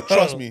 But, yeah,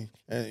 trust me.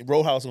 And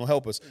Roadhouse gonna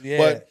help us. Yeah.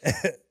 But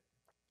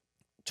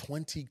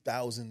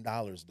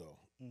 $20,000 though,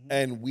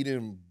 and we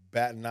didn't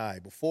bat an eye.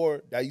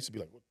 Before that used to be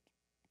like, what,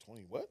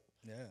 20 what?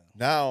 Yeah.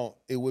 Now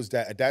it was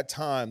that at that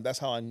time. That's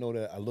how I know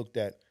that I looked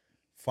at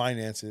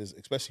finances,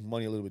 especially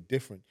money, a little bit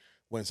different.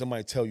 When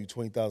somebody tell you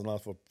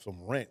 $20,000 for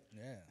some rent,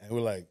 Yeah. and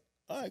we're like,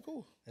 all right,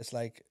 cool. It's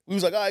like We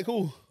was like, all right,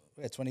 cool.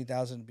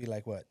 20,000 would be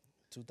like what?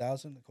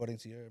 2,000 according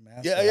to your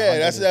math. Yeah, So yeah,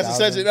 that's 100,000.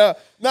 essentially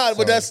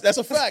but that's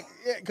a fact.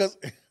 Yeah, because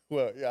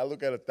well, yeah, I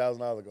look at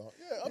 $1,000 and go,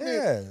 yeah, I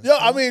mean, Yeah.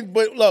 I mean,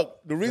 but look,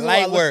 the reason why I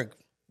Light look, work.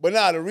 but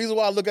the reason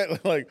why I look at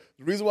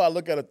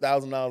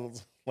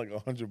 $1,000 like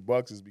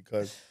 $100 is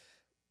because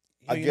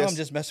I You know guess I'm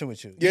just messing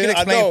with you. Yeah, You can I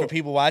explain know. for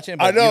people watching,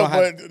 but I you know, don't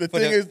have, but the for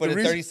thing is, for the the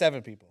reason-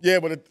 37 people. yeah,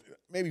 but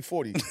maybe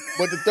 40,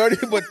 but the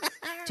 30, but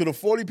to the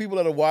 40 people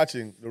that are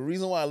watching, the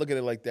reason why I look at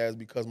it like that is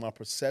because my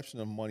perception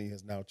of money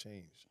has now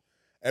changed.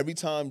 Every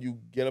time you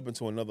get up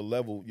into another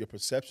level, your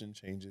perception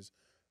changes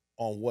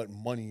on what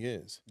money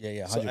is.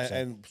 Yeah, 100%. So,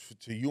 and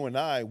to you and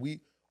I, we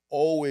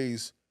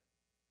always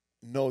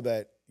know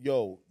that,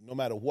 no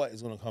matter what,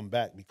 is going to come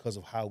back because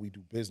of how we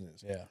do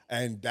business. Yeah.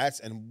 And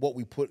what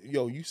we put,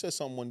 you said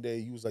something one day,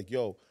 you was like,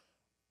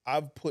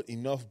 I've put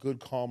enough good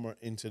karma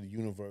into the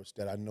universe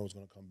that I know it's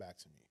going to come back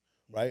to me,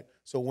 right?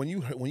 So when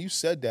you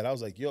said that, I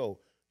was like,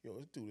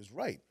 this dude is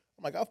right.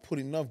 I'm like, I've put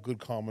enough good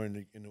karma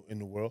in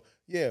the world.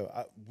 Yeah,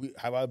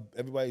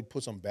 everybody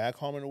put some bad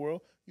karma in the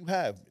world? You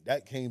have.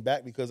 That came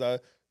back because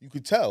you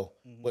could tell.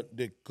 Mm-hmm. But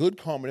the good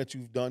karma that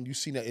you've done, you've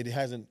seen that it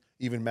hasn't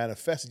even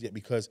manifested yet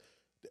because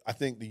I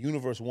think the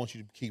universe wants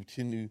you to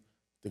continue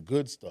the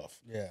good stuff.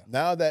 Yeah.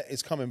 Now that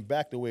it's coming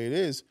back the way it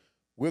is,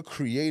 we're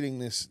creating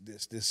this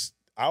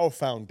our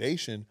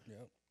foundation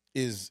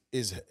is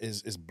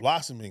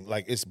blossoming.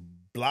 Like it's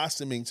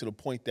blossoming to the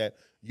point that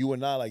you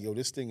and I like,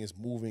 this thing is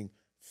moving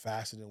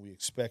faster than we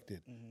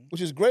expected, which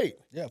is great.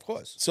 Yeah, of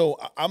course. So,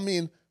 I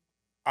mean,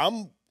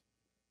 I'm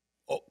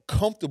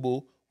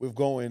comfortable with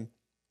going,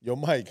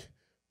 Mike,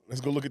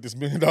 let's go look at this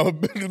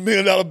 $1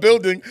 million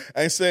building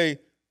and say,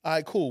 all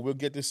right, cool, we'll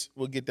get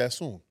that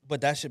soon.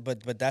 But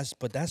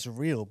that's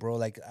real, bro.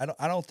 Like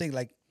I don't think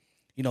like,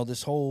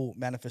 this whole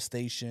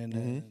manifestation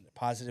and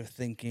positive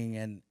thinking,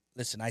 and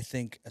listen, I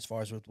think as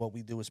far as with what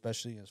we do,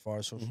 especially as far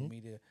as social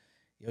media,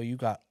 you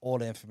got all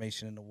the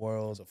information in the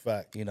world. That's a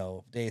fact.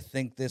 They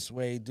think this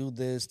way, do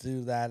this,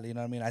 do that. You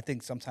know what I mean? I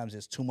think sometimes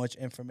there's too much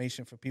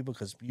information for people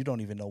because you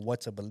don't even know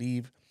what to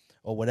believe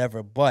or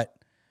whatever. But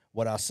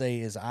what I'll say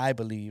is I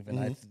believe,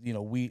 and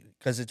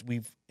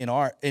we've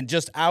in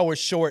just our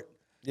short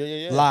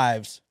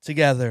lives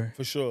together.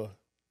 For sure.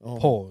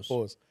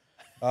 Pause.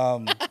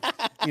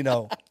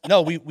 No,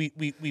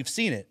 we've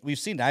seen it. We've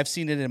seen it. I've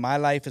seen it in my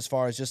life as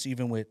far as just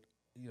even with,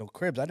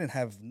 cribs. I didn't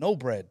have no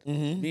bread.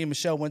 Me and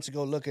Michelle went to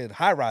go look at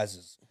high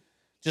rises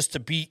just to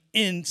be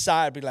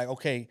inside, be like,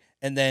 okay.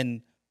 And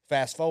then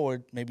fast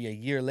forward maybe a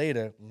year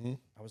later,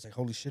 I was like,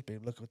 holy shit,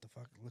 babe, look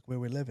where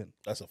we're living.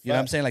 That's a fact. You know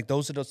what I'm saying? Like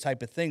those are those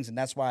type of things. And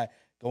that's why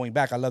going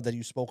back, I love that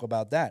you spoke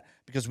about that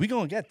because we're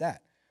going to get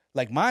that.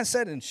 Like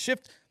mindset and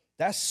shift,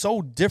 that's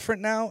so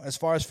different now as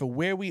far as for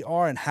where we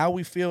are and how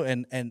we feel.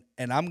 And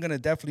I'm going to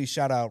definitely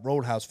shout out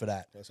Roadhouse for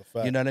that. That's a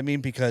fact. You know what I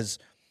mean? Because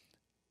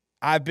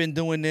I've been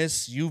doing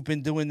this, you've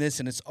been doing this,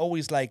 and it's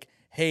always like,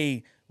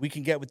 hey, we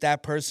can get with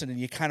that person, and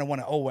you kind of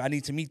want to, I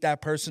need to meet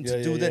that person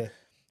to do that.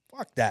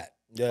 Fuck that.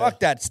 Yeah. Fuck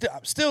that.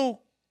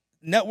 Still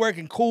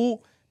networking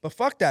cool, but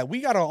fuck that. We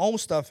got our own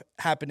stuff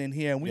happening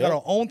here, and we got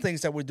our own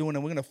things that we're doing,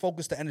 and we're going to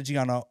focus the energy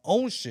on our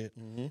own shit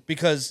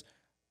because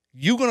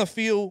you're going to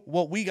feel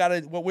what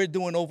we're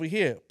doing over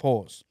here.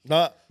 Pause. You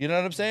know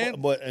what I'm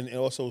saying? But and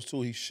also,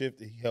 too, he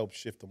helped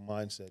shift the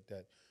mindset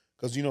that,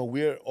 because,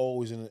 we're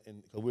always because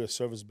we're a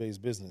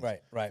service-based business.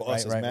 Right, for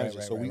us as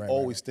managers. So we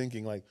always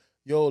thinking like,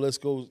 let's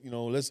go,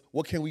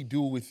 what can we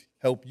do with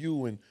help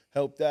you and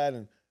help that?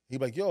 And he's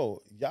like,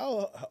 y'all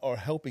are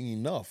helping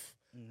enough.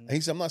 And he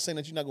said, I'm not saying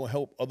that you're not going to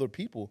help other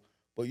people,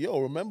 but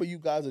remember you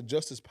guys are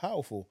just as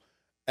powerful.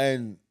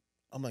 And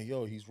I'm like,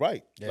 he's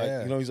right.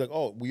 Yeah. Like, he's like,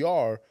 we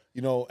are,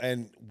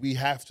 and we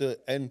have to,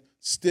 and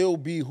still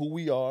be who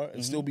we are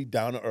and still be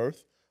down to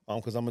earth.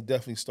 Because I'm going to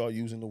definitely start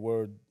using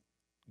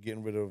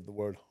getting rid of the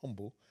word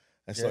humble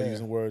and start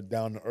using the word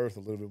down to earth a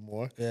little bit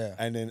more. Yeah.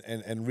 And then,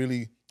 and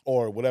really,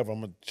 or whatever,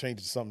 I'm going to change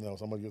it to something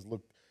else. I'm going to just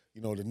look,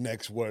 the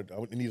next word.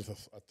 I need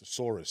a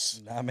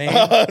thesaurus. I mean,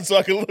 so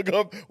I can look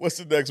up what's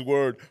the next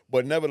word.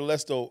 But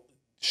nevertheless, though,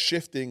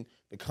 shifting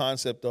the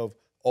concept of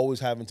always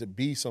having to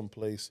be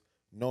someplace,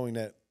 knowing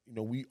that,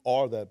 we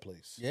are that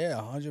place. Yeah,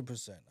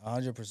 100%.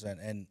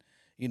 And,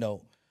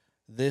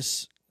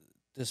 this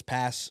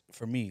past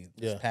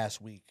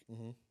week,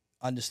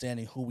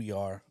 understanding who we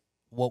are,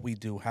 what we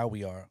do, how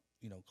we are,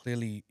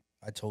 clearly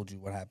I told you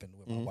what happened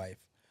with my wife.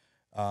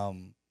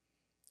 And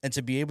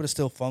to be able to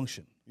still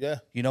function, Yeah.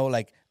 You know,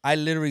 like I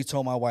literally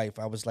told my wife,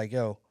 I was like,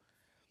 yo,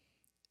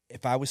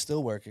 if I was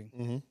still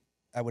working,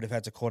 I would have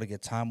had to call to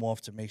get time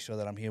off to make sure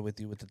that I'm here with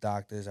you with the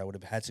doctors. I would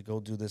have had to go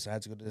do this. I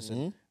had to go do this.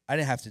 And I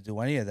didn't have to do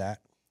any of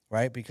that,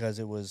 right? Because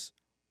it was,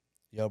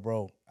 yo,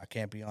 bro, I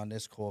can't be on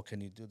this call. Can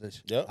you do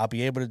this? Yep. I'll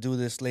be able to do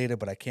this later,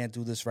 but I can't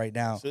do this right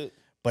now. That's it.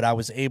 But I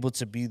was able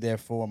to be there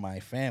for my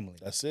family.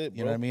 That's it, bro.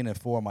 You know what I mean? And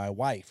for my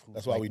wife.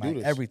 That's why we do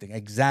this. Everything.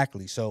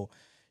 Exactly. So,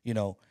 you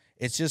know,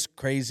 it's just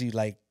crazy,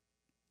 like,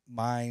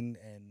 mine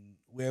and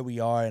where we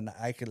are. And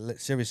I could,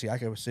 seriously, I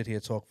could sit here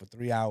and talk for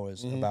 3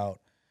 hours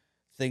about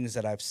things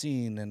that I've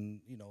seen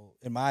and, you know,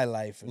 in my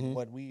life and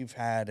what we've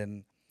had.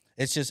 And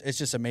it's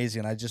just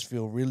amazing. I just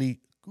feel really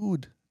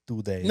good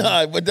today.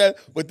 Nah, but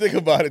think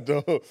about it,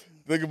 though.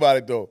 Think about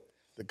it, though.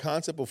 The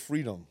concept of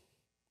freedom,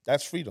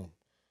 that's freedom.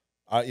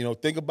 You know,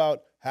 think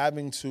about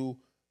having to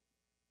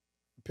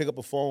pick up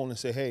a phone and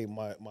say, hey,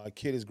 my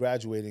kid is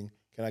graduating.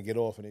 Can I get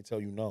off? And they tell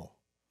you no.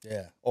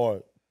 Yeah.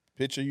 Or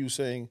picture you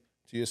saying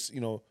to your,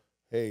 you know,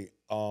 hey,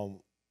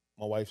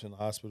 my wife's in the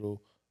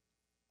hospital.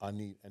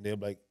 And they're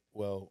like,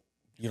 well,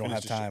 you don't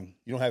have time.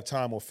 You don't have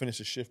time or finish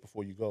the shift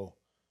before you go.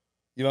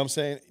 You know what I'm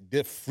saying?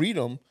 The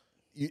freedom,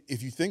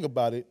 if you think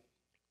about it,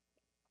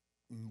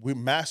 we're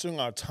mastering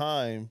our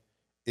time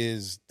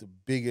is the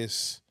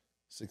biggest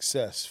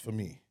success for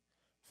me.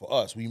 For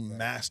us, we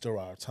master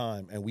our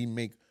time, and we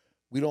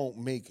don't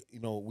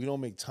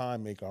make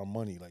time make our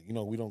money. Like, you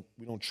know, we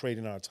don't trade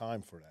in our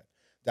time for that.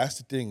 That's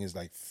the thing, is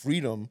like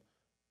freedom,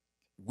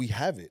 we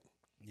have it.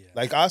 Yeah.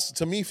 Like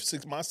to me,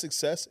 my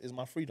success is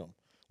my freedom.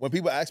 When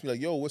people ask me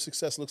like, yo, what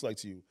success looks like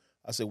to you?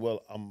 I say,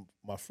 well,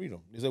 my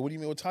freedom. They say, what do you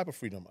mean, what type of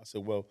freedom? I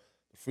said, well,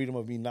 the freedom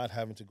of me not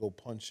having to go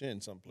punch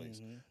in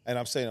someplace. And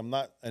I'm saying I'm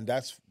not, and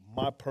that's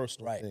my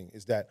personal thing,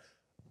 is that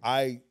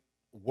I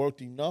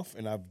worked enough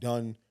and I've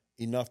done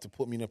enough to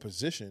put me in a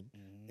position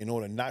in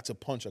order not to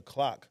punch a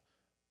clock.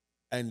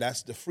 And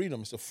that's the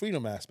freedom. It's the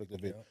freedom aspect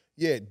of it.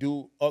 Yeah,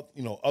 do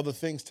other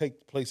things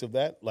take place of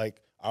that,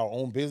 like our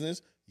own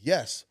business?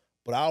 Yes.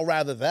 But I'll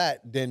rather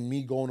that than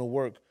me going to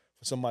work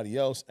for somebody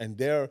else and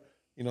they're,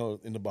 you know,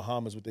 in the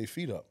Bahamas with their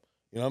feet up.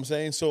 You know what I'm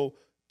saying? So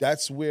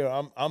that's where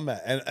I'm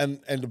at.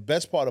 And the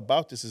best part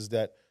about this is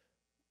that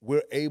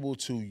we're able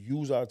to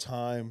use our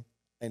time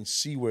and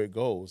see where it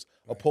goes,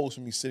 opposed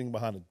to me sitting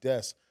behind a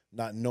desk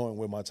not knowing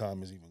where my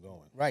time is even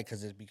going. Right,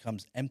 because it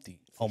becomes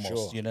empty almost.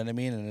 Sure. You know what I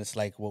mean? And it's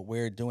like what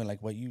we're doing,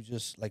 like what you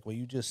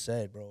just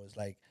said, bro, is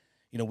like,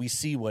 you know, we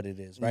see what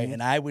it is, right?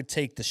 And I would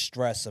take the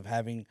stress of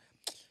having,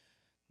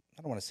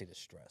 I don't want to say the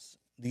stress,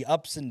 the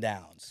ups and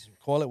downs.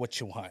 Call it what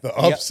you want. The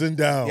ups and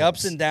downs. The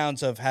ups and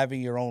downs of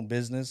having your own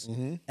business,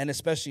 and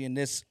especially in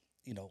this,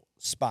 you know,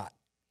 spot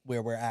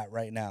where we're at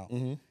right now.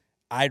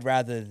 I'd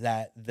rather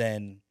that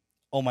than,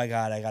 oh my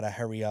God, I got to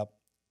hurry up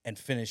and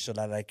finish so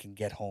that I can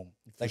get home.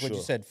 Like what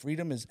you said,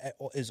 freedom is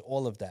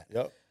all of that.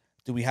 Yep.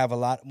 Do we have a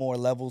lot more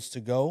levels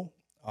to go?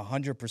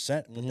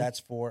 100%, but that's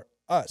for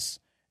us.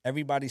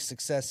 Everybody's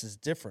success is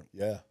different.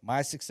 Yeah.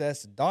 My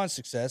success, Don's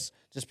success,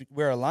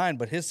 we're aligned,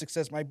 but his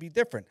success might be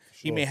different. Sure.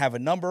 He may have a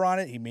number on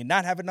it. He may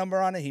not have a number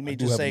on it. He may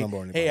just say,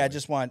 hey, I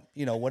just want,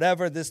 you know,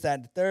 whatever, this, that,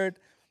 and the third.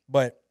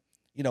 But,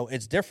 you know,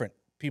 it's different.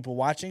 People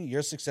watching,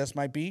 your success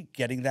might be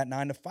getting that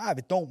 9 to 5.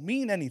 It don't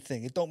mean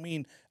anything. It don't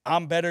mean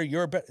I'm better,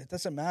 you're better. It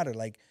doesn't matter.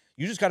 Like,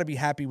 you just got to be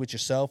happy with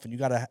yourself, and you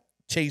got to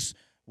chase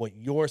what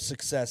your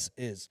success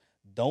is.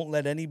 Don't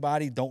let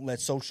anybody, don't let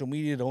social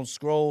media, don't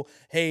scroll.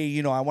 Hey,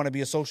 you know, I want to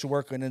be a social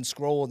worker, and then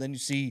scroll, and then you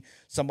see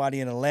somebody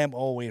in a lamp.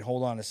 Oh, wait,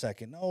 hold on a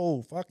second.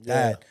 No, fuck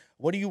that.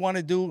 What do you want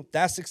to do?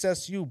 That's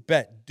success to you.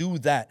 Bet. Do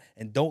that.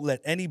 And don't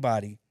let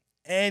anybody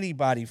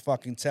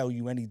fucking tell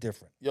you any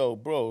different. Yo,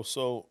 bro,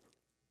 so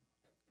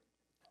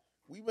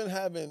we've been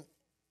having,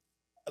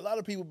 a lot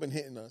of people been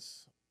hitting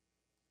us.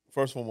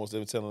 First and foremost,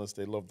 they've been telling us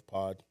they love the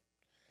pod.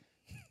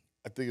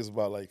 I think it's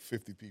about like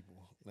 50 people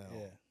now.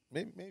 Yeah.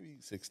 Maybe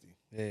 60.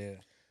 Yeah.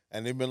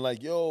 And they've been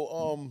like,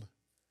 yo,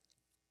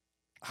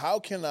 how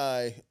can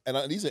I,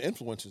 and these are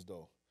influencers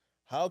though,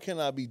 how can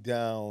I be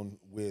down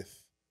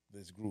with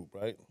this group,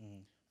 right?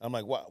 I'm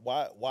like,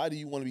 why do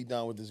you want to be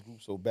down with this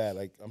group so bad?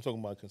 Like, I'm talking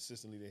about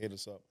consistently they hit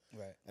us up.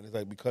 Right. And it's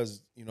like,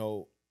 because, you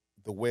know,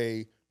 the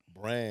way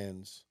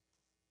brands,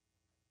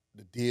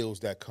 the deals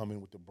that come in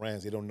with the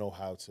brands, they don't know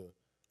how to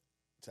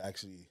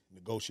actually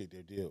negotiate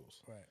their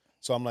deals. Right.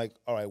 So I'm like,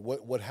 all right,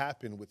 what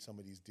happened with some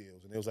of these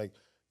deals? And it was like,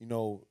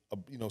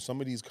 some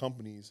of these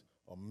companies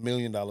are $1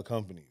 million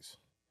companies.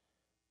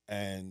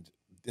 And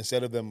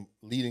instead of them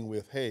leading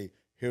with, hey,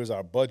 here's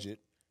our budget,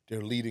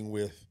 they're leading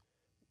with,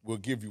 we'll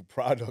give you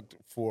product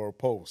for a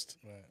post.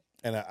 Right.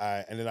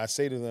 And then I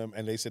say to them,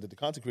 and they said that the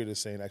content creator is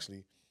saying,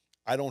 actually,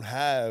 I don't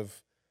have,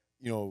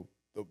 you know,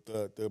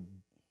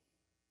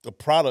 the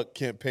product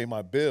can't pay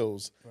my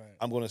bills. Right.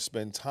 I'm going to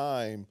spend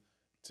time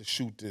to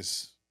shoot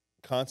this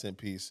content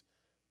piece.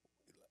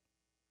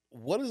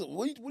 What do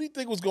you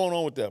think was going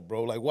on with that,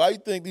 bro? Like, why do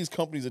you think these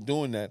companies are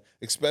doing that,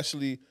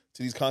 especially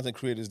to these content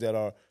creators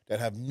that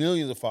have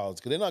millions of followers?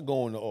 Because they're not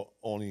going to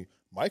only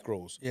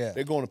micros. Yeah.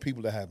 They're going to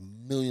people that have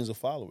millions of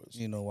followers.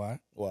 You know why?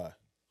 Why?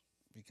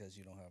 Because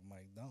you don't have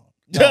Mike Don.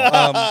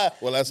 No,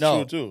 well, that's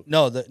no, true too.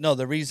 No,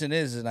 the reason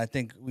is, and I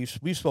think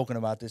we've spoken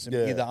about this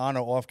either on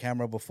or off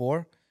camera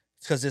before.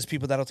 It's because there's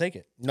people that'll take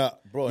it. Nah,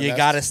 bro. You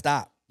gotta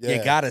stop. Yeah.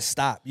 You gotta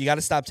stop. You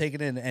gotta stop taking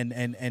it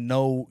and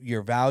know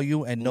your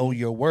value and know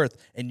your worth.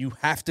 And you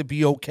have to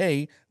be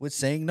okay with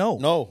saying no.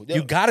 No, yeah.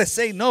 You gotta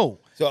say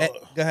no. So,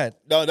 go ahead.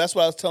 No, that's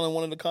what I was telling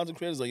one of the content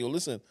creators. Like, yo,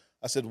 listen.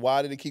 I said,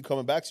 why did they keep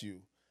coming back to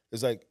you?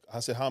 It's like, I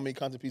said, how many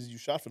content pieces you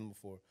shot for them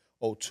before?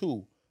 Oh,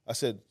 2. I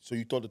said, so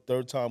you thought the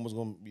third time was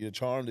going to be a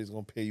charm? They're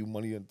going to pay you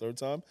money in the third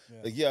time? Yeah.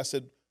 Like, yeah, I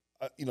said,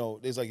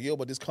 there's like, yo,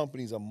 but this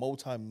company's a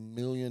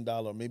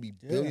multi-million-dollar, maybe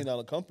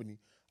billion-dollar company.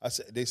 I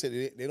said, they said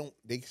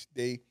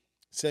they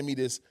send me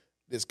this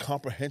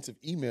comprehensive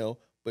email,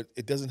 but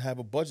it doesn't have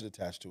a budget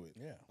attached to it.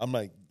 Yeah. I'm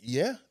like,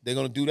 yeah, they're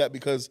going to do that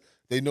because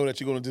they know that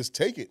you're going to just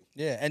take it.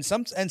 Yeah, and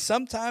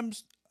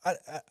sometimes,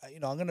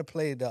 I'm going to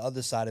play the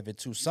other side of it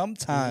too.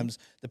 Sometimes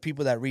the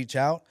people that reach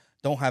out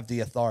don't have the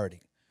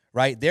authority,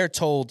 right? They're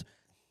told,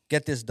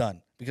 get this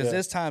done. Because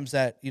there's times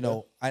that,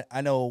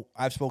 I know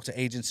I've spoke to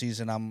agencies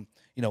and I'm,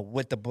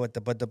 with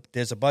the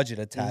there's a budget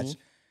attached.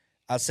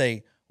 I'll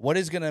say, what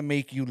is going to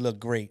make you look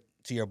great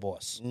to your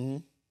boss?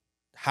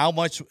 How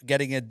much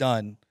getting it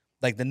done,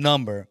 like the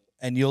number,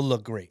 and you'll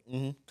look great.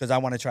 Because I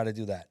want to try to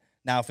do that.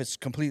 Now, if it's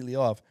completely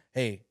off,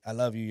 hey, I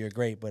love you, you're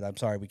great, but I'm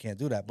sorry we can't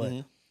do that.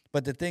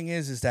 But the thing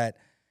is that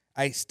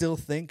I still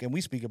think, and we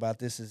speak about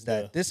this, is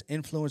that this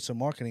influencer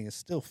marketing is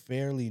still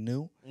fairly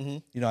new.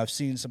 I've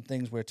seen some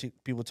things where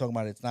people talking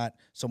about it's not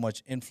so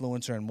much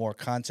influencer and more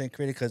content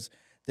creator because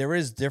there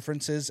is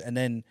differences. And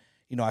then,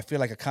 I feel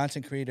like a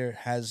content creator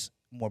has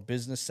more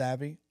business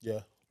savvy. Yeah.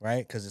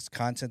 Right? Because it's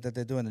content that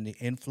they're doing. And the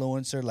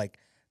influencer, like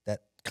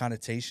that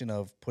connotation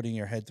of putting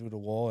your head through the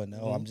wall and,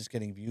 I'm just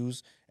getting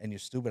views and you're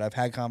stupid. I've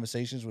had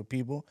conversations with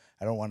people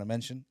I don't want to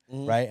mention,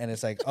 right? And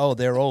it's like, oh,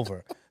 they're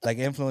over. Like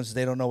influencers,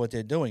 they don't know what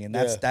they're doing. And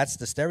that's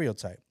the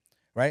stereotype,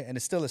 right? And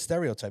it's still a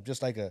stereotype,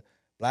 just like a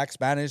black,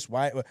 Spanish,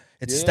 white.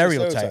 It's a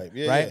stereotype, right?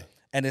 Yeah.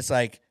 And it's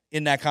like,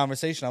 in that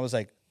conversation, I was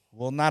like,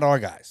 well, not our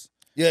guys.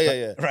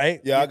 Yeah. Right?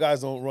 Yeah, our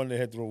guys don't run their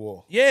head through a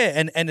wall.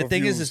 Yeah, and the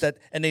thing is that,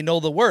 and they know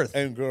the worth.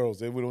 And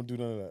girls, we don't do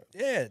none of that.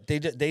 Yeah,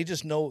 they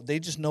just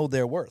know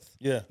their worth.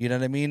 Yeah. You know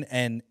what I mean?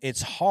 And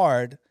it's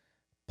hard,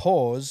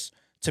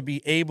 to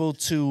be able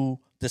to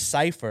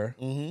decipher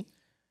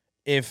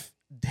if,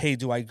 hey,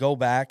 do I go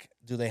back?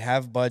 Do they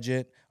have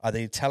budget? Are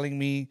they telling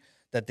me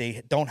that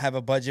they don't have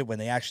a budget when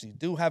they actually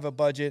do have a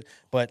budget?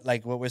 But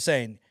like what we're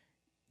saying,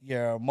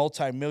 you're a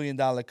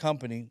multi-million-dollar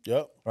company,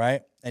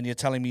 right? And you're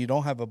telling me you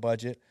don't have a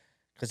budget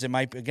because it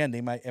might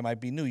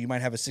be new. You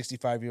might have a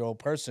 65-year-old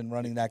person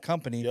running that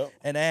company,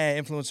 and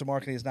influencer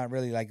marketing is not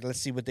really like, let's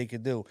see what they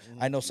could do.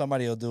 I know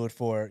somebody will do it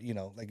for,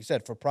 like you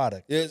said, for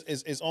product.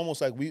 It's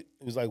almost like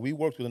we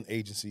worked with an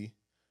agency,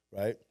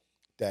 right,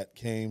 that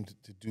came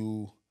to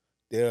do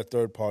their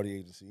third-party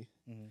agency.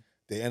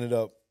 They ended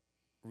up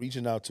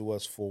reaching out to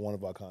us for one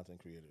of our content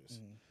creators.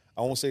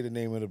 I won't say the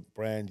name of the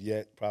brand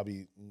yet,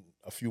 probably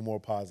a few more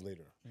pods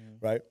later,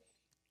 right?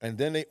 And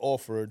then they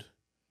offered,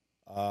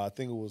 I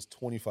think it was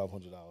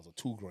 $2,500 or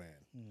 $2,000.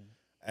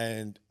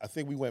 And I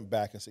think we went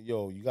back and said,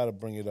 yo, you got to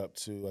bring it up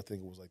to, I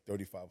think it was like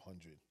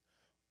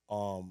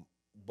 $3,500.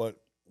 But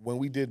when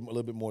we did a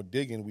little bit more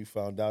digging, we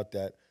found out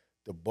that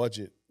the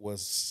budget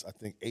was, I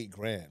think,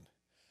 $8,000.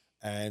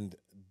 And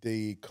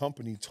the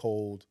company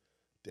told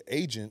the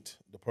agent,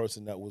 the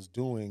person that was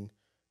doing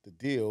the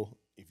deal,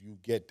 if you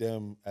get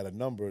them at a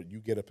number, you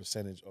get a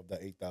percentage of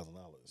that $8,000.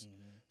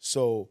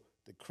 So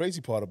the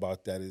crazy part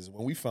about that is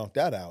when we found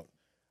that out,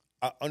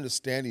 I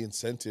understand the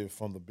incentive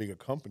from the bigger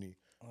company,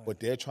 but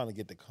they're trying to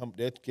get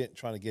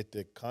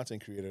the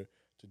content creator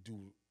to do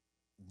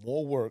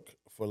more work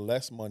for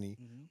less money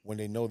when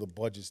they know the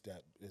budget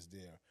that is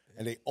there.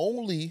 And they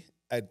only,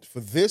 for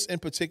this in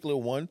particular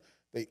one,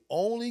 they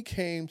only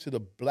came to the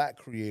black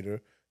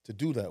creator to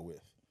do that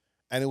with.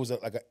 And it was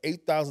like an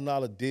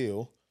 $8,000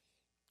 deal,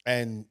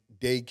 and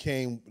they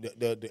came.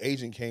 The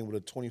agent came with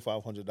a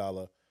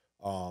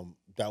 $2,500.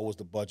 That was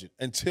the budget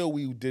until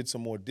we did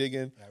some more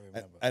digging. I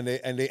remember. And they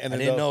ended up. I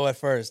didn't know at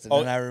first, and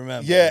then I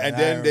remember. Yeah, and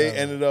then they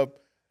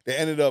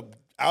ended up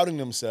outing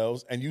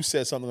themselves, and you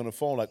said something on the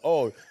phone like,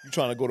 "Oh, you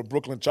trying to go to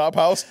Brooklyn Chop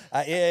House?"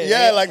 Like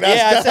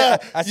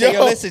that. I said,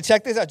 yo, listen,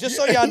 check this out, just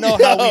so y'all know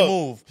how we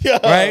move,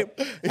 right?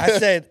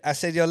 I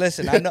said, yo,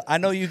 listen, I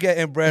know you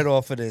getting bread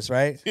off of this,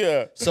 right?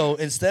 Yeah. So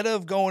instead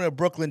of going to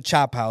Brooklyn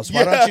Chop House,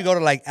 why don't you go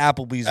to like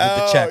Applebee's with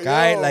the check? All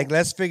right, like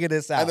let's figure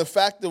this out. And the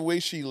fact, the way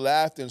she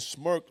laughed and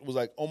smirked was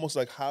like almost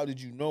like, how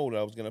did you know that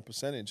I was getting a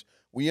percentage?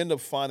 We end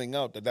up finding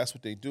out that that's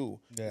what they do.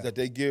 That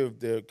they give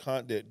their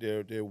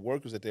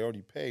workers that they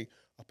already pay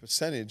a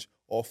percentage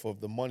off of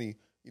the money,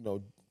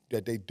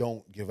 that they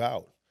don't give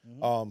out.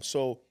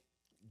 So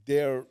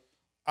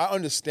I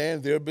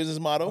understand their business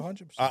model.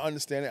 100%. I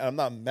understand it. I'm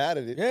not mad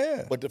at it.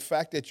 Yeah. But the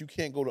fact that you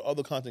can't go to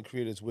other content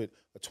creators with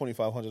a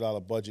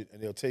 $2,500 budget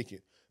and they'll take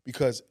it,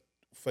 because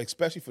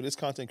especially for this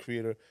content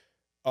creator,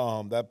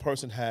 that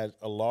person had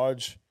a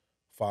large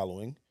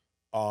following,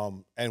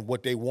 and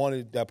what they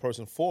wanted that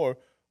person for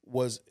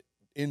was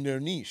in their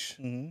niche.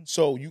 Mhm.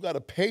 So you got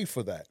to pay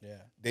for that. Yeah.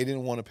 They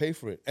didn't want to pay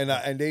for it.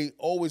 And they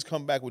always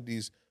come back with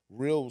these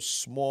real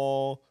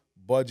small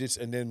budgets.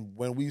 And then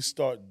when we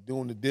start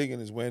doing the digging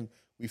is when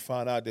we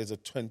find out there's a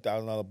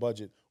 $10,000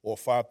 budget or a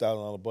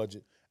 $5,000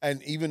 budget.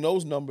 And even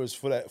those numbers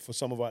for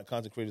some of our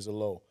content creators are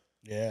low.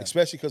 Yeah.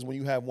 Especially because when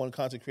you have one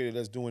content creator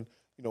that's doing,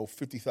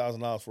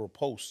 $50,000 for a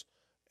post,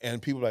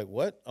 and people are like,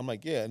 what? I'm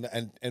like, yeah.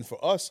 And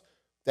for us,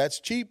 that's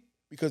cheap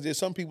because there's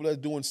some people that's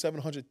doing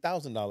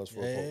 $700,000 for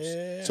a post.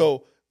 Yeah.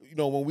 So,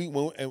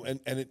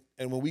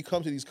 when we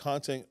come to these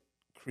content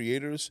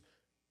creators,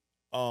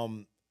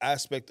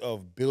 aspect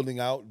of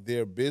building out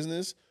their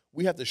business,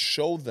 we have to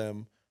show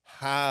them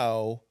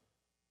how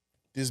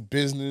this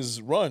business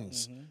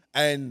runs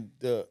and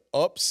the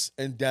ups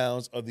and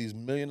downs of these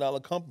 $1 million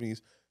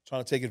companies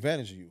trying to take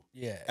advantage of you.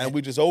 Yeah. And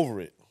we just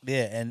over it.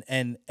 Yeah,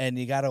 and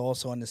you got to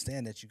also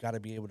understand that you got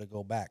to be able to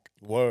go back.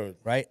 Word.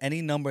 Right?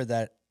 Any number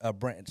that a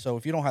brand, so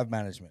if you don't have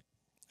management,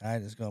 all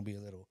right, it's going to be a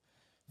little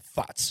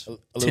FOTS.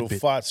 A little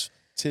FOTS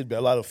tidbit,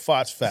 a lot of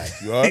FOTS fact.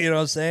 You know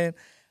what I'm saying?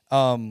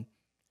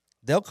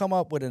 They'll come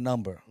up with a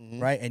number,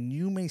 right? And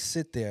you may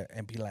sit there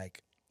and be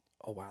like,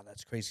 oh, wow,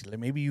 that's crazy. Like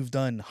maybe you've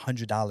done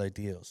 $100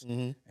 deals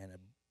and a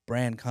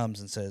brand comes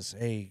and says,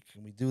 hey,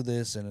 can we do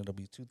this? And it'll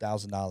be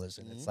 $2,000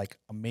 and it's like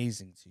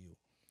amazing to you.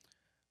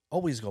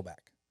 Always go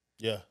back.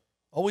 Yeah.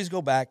 Always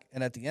go back,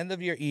 and at the end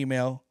of your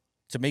email,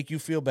 to make you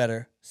feel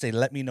better, say,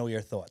 let me know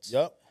your thoughts.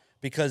 Yep.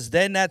 Because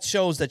then that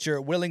shows that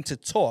you're willing to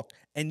talk,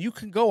 and you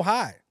can go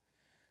high.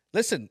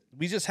 Listen,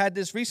 we just had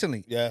this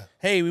recently. Yeah.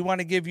 Hey, we want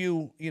to give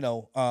you,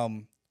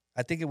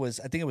 I think it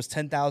was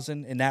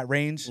 10,000 in that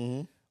range.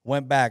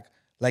 Went back,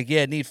 like,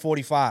 yeah, need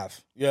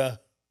 45. Yeah.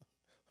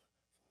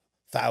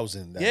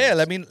 1,000. Yeah,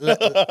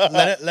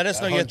 let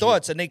us know your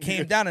thoughts. And they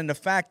came down, and the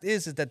fact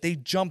is that they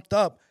jumped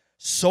up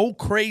so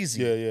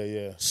crazy.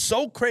 Yeah.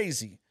 So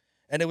crazy.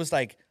 And it was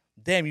like,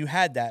 damn, you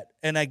had that.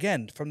 And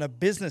again, from the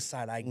business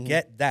side, I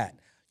get that.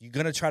 You're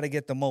going to try to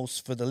get the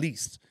most for the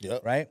least.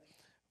 Yep. Right?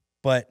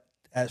 But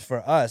as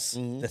for us,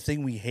 the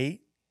thing we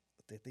hate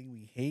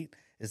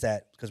is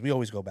that, because we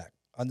always go back,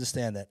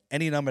 understand that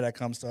any number that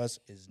comes to us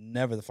is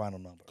never the final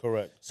number.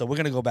 Correct. So we're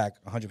going to go back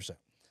 100%.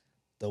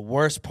 The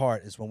worst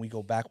part is when we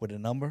go back with a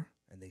number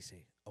and they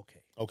say,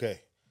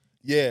 okay.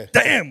 Yeah.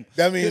 Damn.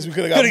 That means we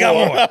could have got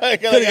more.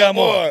 Could have got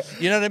more.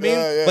 You know what I mean?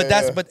 Yeah, but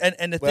that's yeah.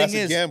 And the But thing that's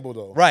is, a gamble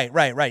though. Right.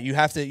 You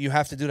have to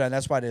do that. And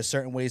that's why there's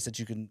certain ways that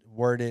you can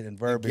word it and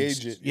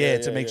verbiage. Engage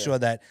it. To make sure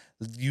that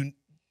you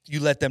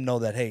let them know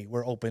that, hey,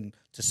 we're open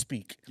to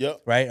speak.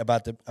 Yep. Right?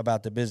 About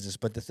the business.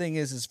 But the thing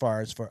is, as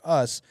far as for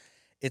us,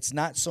 it's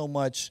not so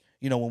much,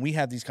 when we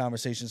have these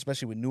conversations,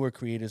 especially with newer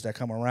creators that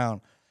come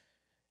around.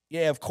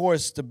 Yeah, of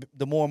course,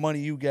 the more money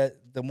you get,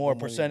 the more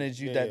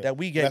percentage that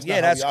we get.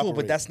 That's cool,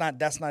 but that's not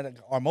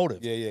our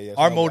motive. Yeah.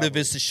 Our motive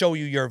is to show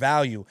you your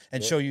value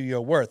and show you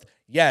your worth.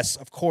 Yes,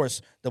 of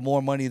course, the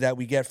more money that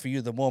we get for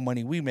you, the more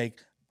money we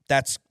make.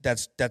 That's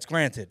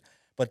granted.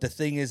 But the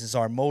thing is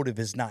our motive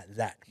is not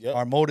that. Yep.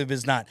 Our motive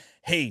is not,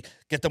 hey,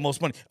 get the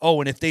most money. Oh,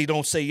 and if they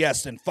don't say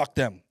yes, then fuck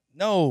them.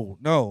 No.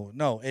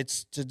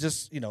 It's to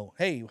just,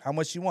 hey, how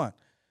much you want,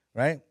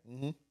 right?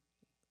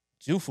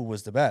 Jufu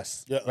was the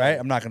best, right?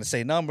 I'm not going to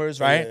say numbers,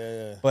 right?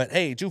 Yeah. But,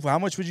 hey, Jufu, how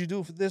much would you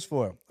do for this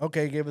for?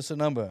 Okay, give us a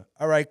number.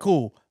 All right,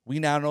 cool. We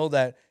now know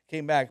that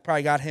came back,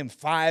 probably got him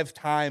 5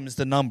 times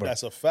the number.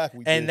 That's a fact.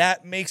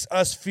 That makes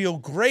us feel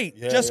great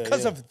just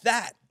because of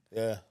that.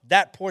 Yeah.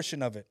 That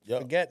portion of it.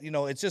 Yep. Forget,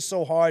 it's just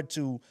so hard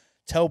to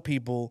tell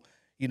people,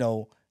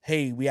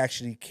 hey, we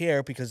actually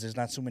care, because there's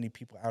not so many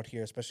people out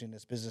here, especially in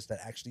this business, that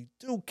actually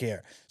do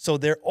care. So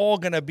they're all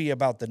going to be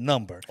about the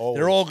number. Always.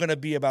 They're all going to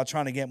be about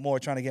trying to get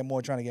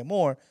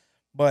more.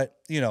 But,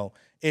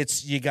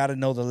 it's, you got to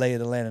know the lay of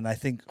the land. And I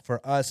think for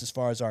us, as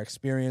far as our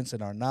experience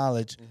and our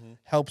knowledge,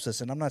 helps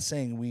us. And I'm not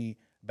saying we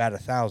bat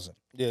 1,000.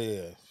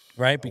 Yeah.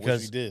 Right? I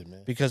Because wish we did,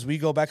 man. Because we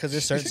go back, because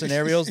there's certain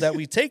scenarios that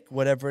we take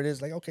whatever it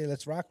is, like, okay,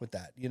 let's rock with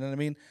that. You know what I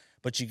mean?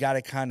 But you got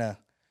to kind of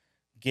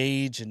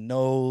gauge and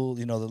know,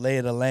 the lay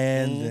of the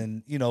land,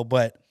 and,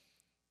 but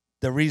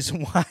the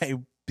reason why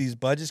these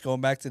budgets,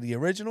 going back to the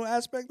original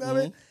aspect of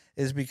it,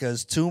 is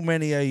because too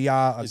many of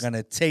y'all are going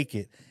to take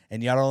it,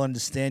 and y'all don't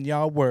understand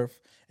y'all worth,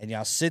 and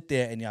y'all sit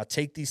there and y'all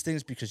take these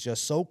things because you're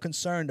so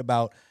concerned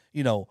about,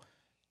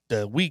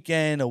 the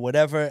weekend or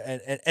whatever,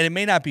 and it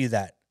may not be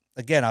that.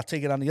 Again, I'll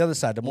take it on the other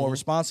side, the more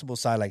responsible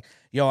side. Like,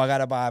 yo, I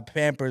gotta buy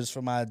Pampers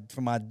for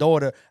my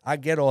daughter. I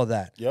get all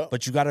that,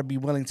 but you gotta be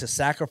willing to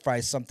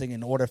sacrifice something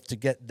in order to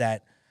get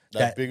that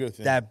bigger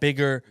thing, that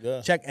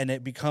bigger check, and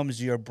it becomes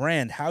your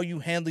brand. How you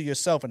handle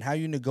yourself and how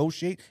you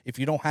negotiate. If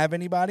you don't have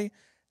anybody,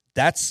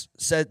 that's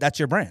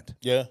your brand.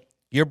 Yeah,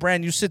 your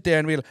brand. You sit there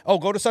and be like, oh,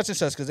 go to such and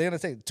such because they're gonna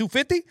take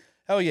 $250.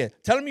 Hell yeah,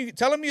 tell them you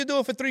do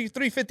it for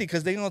 $350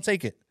 because they're gonna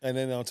take it. And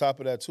then on top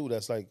of that too,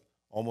 that's like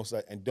almost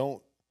like and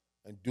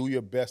do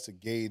your best to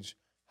gauge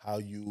how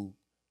you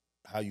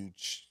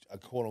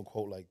quote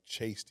unquote like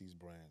chase these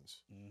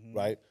brands,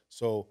 right?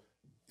 So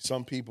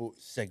some people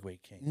Segway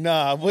King.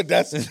 but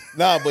that's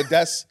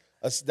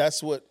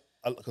what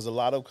because a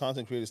lot of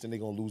content creators think they're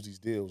gonna lose these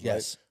deals,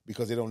 Yes. right?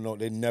 Because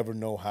they never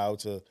know how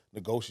to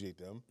negotiate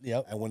them.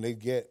 Yep. And when they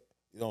get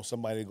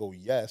somebody to go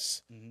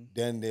yes,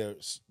 then they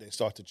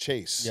start to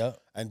chase. Yep.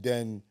 And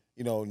then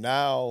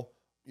now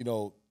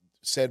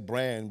said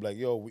brand like,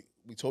 yo,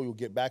 we told you we'll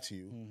get back to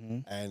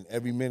you, and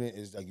every minute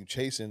is like you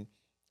chasing,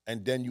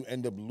 and then you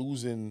end up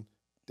losing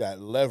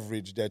that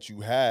leverage that you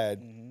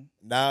had.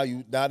 Now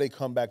they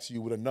come back to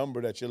you with a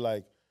number that you're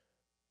like,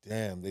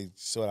 damn, they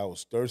saw I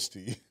was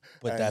thirsty.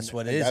 But that's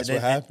what it and is. That's and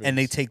what happens. And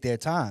they take their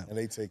time. And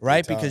they take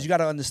right? their time. Because you got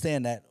to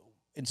understand that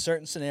in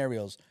certain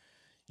scenarios,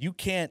 you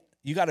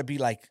got to be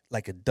like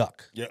a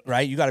duck,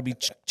 right? You got to be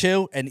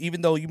chill. And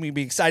even though you may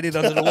be excited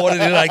under the water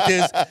like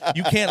this,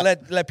 you can't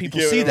let people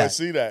see that.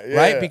 Yeah.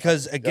 Right?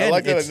 Because again, I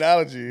like that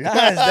analogy. Nah,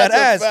 that's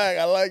a fact.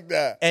 I like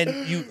that.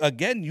 And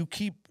you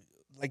keep,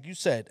 like you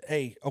said,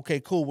 hey, okay,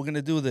 cool, we're going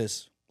to do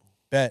this.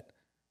 Bet.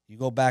 You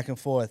go back and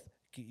forth.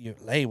 You're,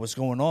 hey, what's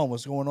going on?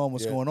 What's going on?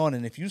 What's going on?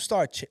 And if you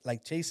start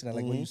chasing it,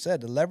 like what you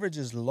said, the leverage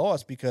is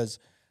lost because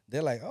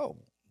they're like, oh,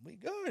 we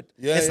good.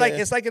 Yeah,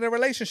 it's like in a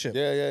relationship.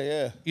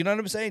 Yeah. You know what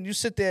I'm saying? You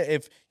sit there,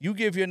 if you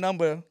give your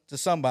number to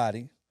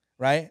somebody,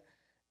 right,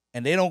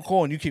 and they don't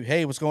call and you keep,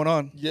 hey, what's going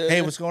on? Yeah.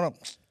 Hey, what's going on?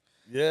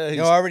 Yeah, I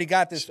already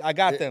got this. I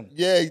got them.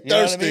 Yeah, you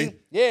know thirsty. what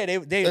I mean?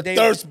 Yeah, they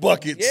thirst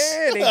buckets.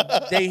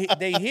 Yeah,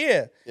 they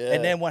hear. Yeah.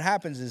 And then what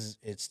happens is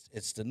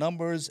it's the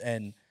numbers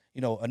and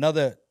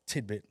another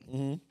tidbit.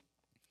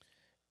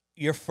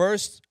 Your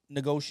first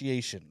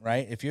negotiation,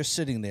 right? If you're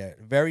sitting there,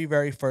 very,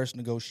 very first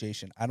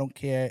negotiation, I don't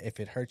care if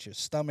it hurts your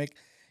stomach.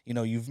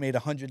 You've made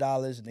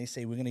 $100 and they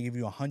say, we're going to give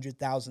you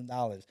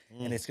 $100,000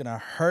 and it's going to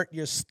hurt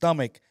your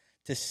stomach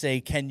to say,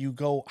 can you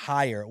go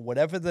higher?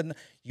 Whatever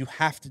you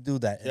have to do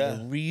that. Yeah.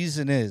 And the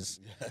reason is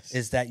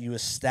that you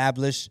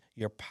establish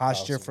your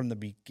posture from the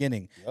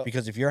beginning. Yep.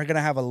 Because if you're going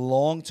to have a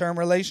long-term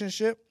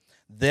relationship,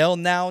 they'll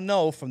now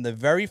know from the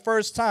very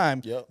first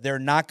time they're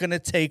not going to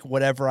take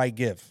whatever I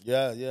give.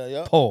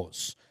 Yeah.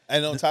 Pause.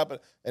 And on top of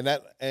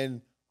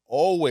and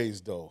always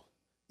though,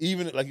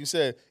 even like you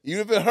said,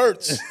 even if it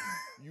hurts,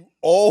 you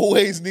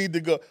always need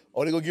to go.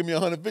 Oh, they gonna give me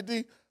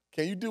 150?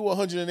 Can you do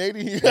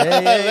 180? Let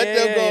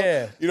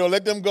them go.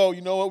 Let them go.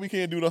 You know what? We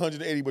can't do the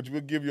 180, but we'll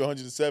give you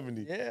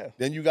 170. Yeah.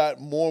 Then you got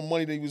more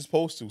money than you were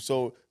supposed to.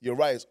 So you're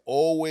right. It's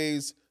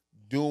always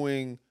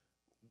going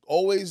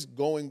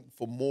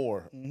for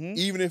more.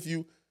 Even if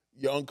you're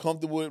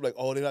uncomfortable with it, like,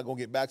 oh, they're not gonna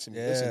get back to me.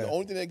 Yeah. Listen, the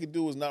only thing they could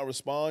do is not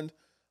respond.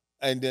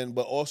 And then,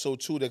 but also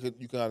too,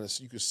 you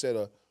could set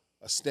a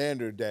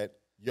standard that,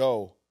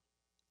 yo,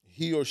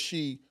 he or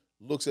she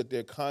looks at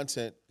their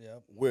content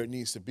where it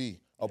needs to be,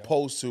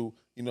 opposed to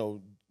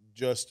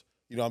just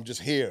I'm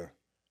just here.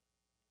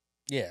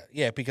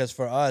 Yeah, because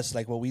for us,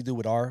 like what we do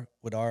with our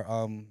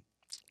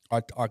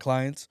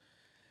clients,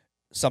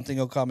 something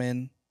will come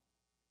in.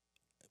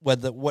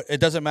 It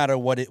doesn't matter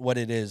what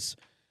it is.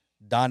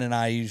 Don and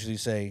I usually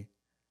say,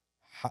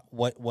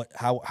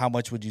 how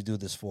much would you do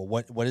this for?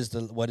 What is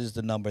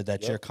the number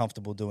that you're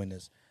comfortable doing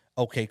this?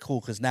 Okay, cool.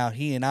 Because now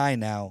he and I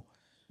now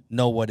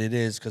know what it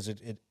is, because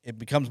it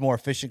becomes more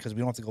efficient because we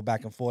don't have to go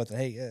back and forth. And,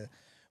 hey,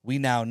 we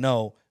now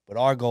know. But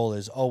our goal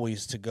is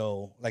always to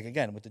go, like,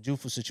 again, with the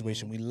Jufu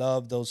situation, we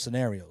love those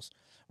scenarios.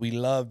 We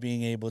love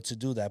being able to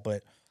do that.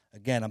 But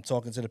again, I'm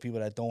talking to the people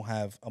that don't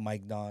have a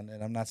mic Don,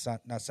 and I'm not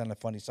sounding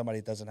funny. Somebody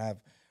that doesn't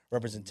have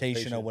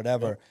representation or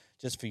whatever.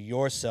 Just for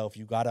yourself,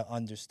 you got to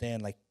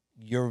understand, like,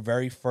 your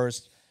very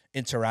first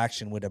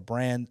interaction with a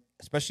brand,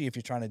 especially if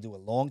you're trying to do a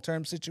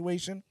long-term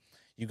situation,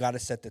 you got to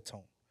set the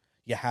tone.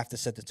 You have to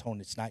set the tone.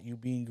 It's not you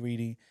being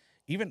greedy.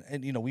 Even,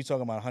 and we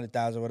talking about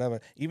 100,000 or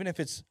whatever, even if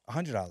it's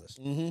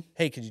 $100.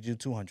 Hey, could you do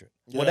 200?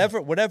 Yeah.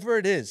 Whatever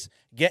it is,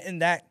 get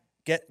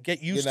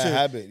used to that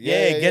habit.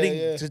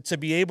 Getting to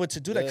be able to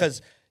do that.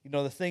 Because,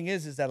 the thing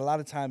is that a lot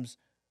of times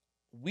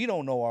we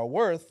don't know our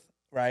worth,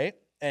 right?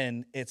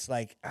 And it's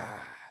like,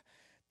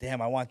 damn,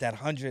 I want that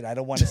 100. I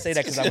don't want to say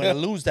that because I'm going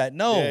to lose that.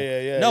 No.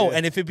 No.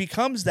 And if it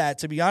becomes that,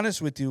 to be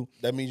honest with you,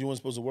 that means you weren't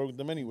supposed to work with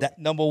them anyway. That,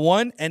 number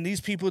one, and these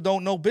people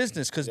don't know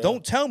business, because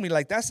don't tell me,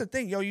 like, that's the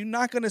thing. Yo, you're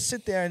not going to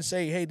sit there and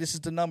say, hey, this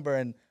is the number.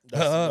 And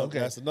okay,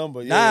 that's the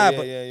number.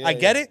 I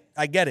get it.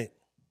 I get it.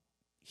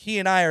 He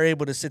and I are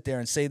able to sit there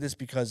and say this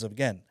because of,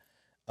 again,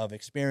 of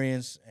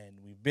experience, and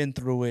we've been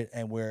through it,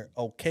 and we're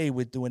okay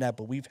with doing that.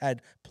 But we've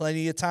had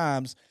plenty of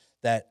times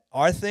that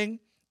our thing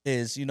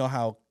is,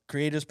 how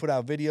creators put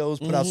out videos,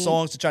 put out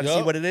songs to try to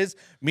see what it is.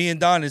 Me and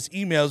Don is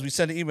emails. We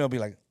send an email, be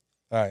like,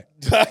 all right,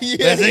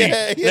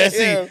 let's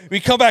see. We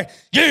come back,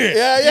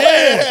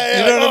 yeah.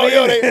 You know what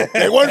I mean?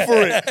 They went for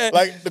it,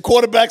 like the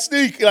quarterback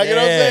sneak. Like, you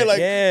know what I'm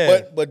saying?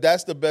 Like, but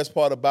that's the best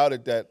part about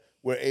it, that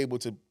we're able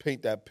to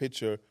paint that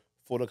picture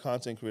for the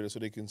content creator, so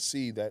they can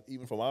see that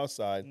even from our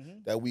side,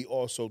 that we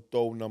also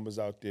throw numbers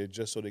out there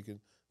just so they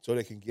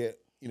can get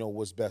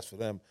what's best for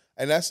them.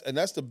 And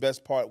that's the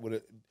best part with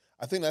it.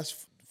 I think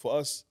that's for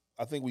us.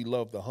 I think we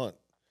love the hunt,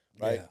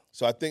 right? Yeah.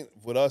 So I think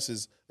with us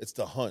it's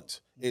the hunt.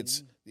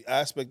 It's the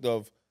aspect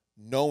of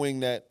knowing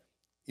that,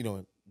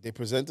 they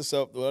present us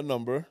up with a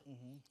number,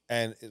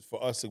 and it's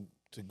for us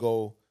to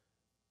go,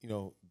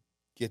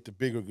 get the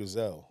bigger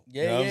gazelle.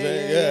 Yeah, you know what I'm yeah,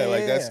 saying? yeah,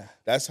 like yeah.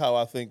 that's how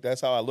I think.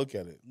 That's how I look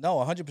at it. No,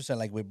 100%.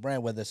 Like with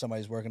brand, whether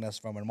somebody's working us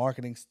from a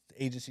marketing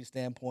agency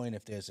standpoint,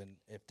 if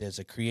there's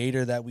a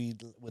creator that we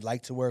would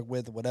like to work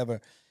with,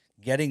 whatever,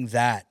 getting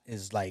that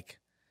is like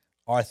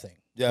our thing,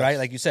 Yes. right?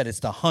 Like you said,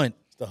 it's the hunt.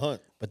 It's the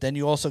hunt. But then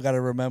you also got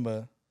to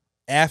remember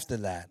after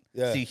that.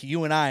 Yeah. See,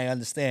 you and I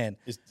understand.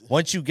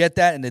 Once you get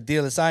that and the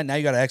deal is signed, now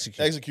you got to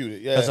execute. Execute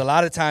it, yeah. Because a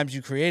lot of times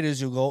you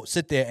creators, you'll go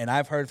sit there, and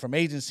I've heard from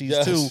agencies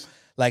Yes. too,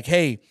 like,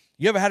 hey,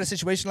 you ever had a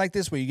situation like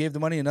this where you gave the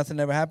money and nothing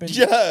ever happened?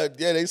 Yeah,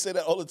 they say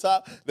that all the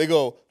time. They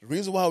go, the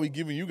reason why we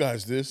giving you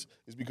guys this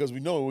is because we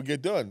know it will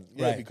get done.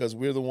 Yeah, Right. because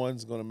we're the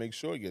ones going to make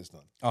sure it gets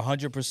done.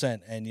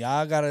 100%. And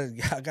y'all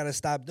gotta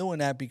stop doing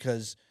that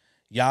because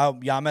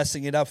y'all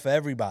messing it up for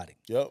everybody.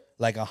 Yep.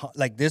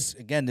 Like this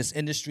again, this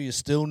industry is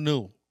still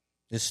new.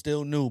 It's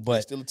still new,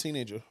 but Still a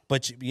teenager.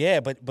 but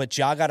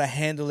y'all gotta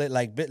handle it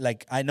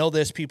like I know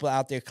there's people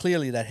out there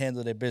clearly that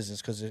handle their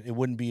business because it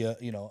wouldn't be a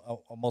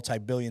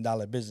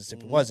multi-billion-dollar business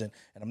if it wasn't.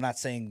 And I'm not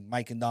saying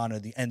Mike and Don are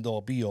the end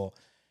all be all.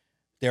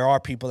 There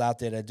are people out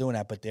there that are doing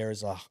that, but there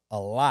is a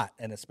lot,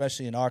 and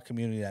especially in our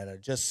community, that are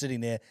just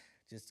sitting there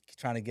just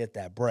trying to get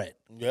that bread.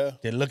 Yeah.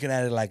 They're looking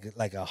at it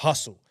like a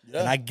hustle. Yeah.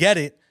 And I get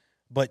it,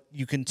 but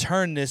you can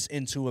turn this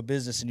into a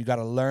business, and you got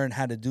to learn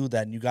how to do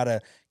that. And you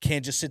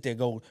can't just sit there and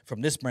go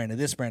from this brand to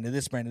this brand to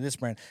this brand to this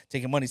brand,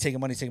 taking money.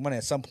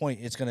 At some point,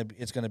 you're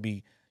gonna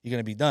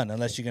be done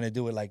unless you're gonna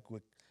do it like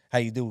with how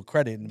you do with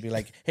credit and be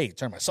like, hey,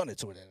 turn my son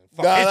into it.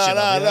 No.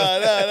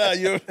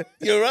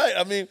 You're right.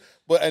 I mean,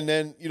 and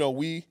then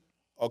we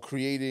are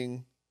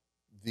creating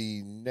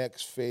the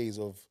next phase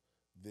of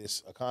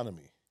this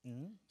economy.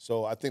 Mm-hmm.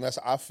 So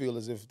I feel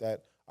as if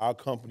that our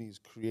company is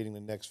creating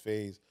the next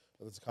phase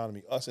of this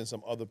economy. Us and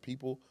some other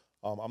people.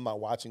 I'm not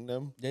watching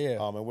them. Yeah.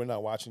 And we're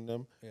not watching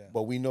them. Yeah.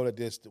 But we know that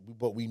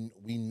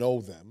we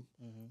know them.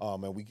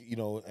 Mm-hmm. And we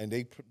and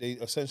they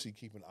essentially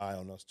keep an eye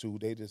on us too.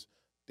 They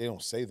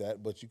don't say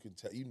that, but you can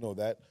tell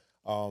that.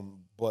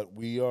 But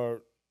we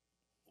are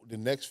the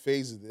next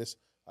phase of this.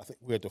 I think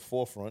we're at the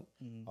forefront,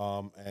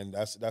 and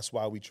that's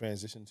why we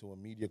transitioned to a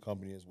media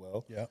company as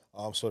well. Yeah.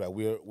 So that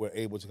we're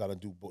able to kind of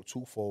do both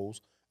two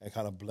folds and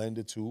kind of blend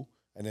the two,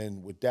 and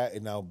then with that,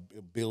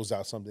 it builds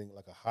out something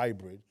like a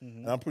hybrid.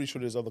 And I'm pretty sure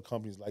there's other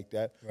companies like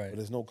that, Right. but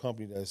there's no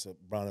company that's a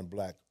Brown and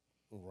Black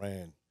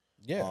ran,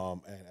 Yeah.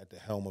 and at the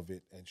helm of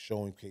it and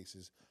showing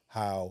cases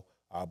how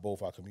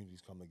both our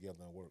communities come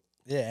together and work.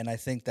 Yeah, and I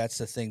think that's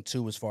the thing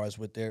too, as far as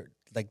with their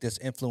this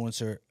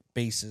influencer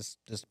basis,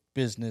 this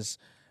business.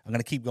 I'm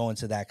gonna keep going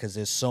to that because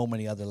there's so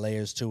many other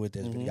layers to it.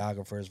 There's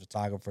videographers,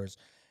 photographers,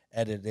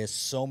 editors. There's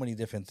so many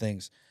different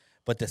things.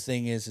 But the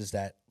thing is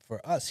that for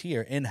us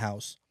here in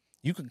house,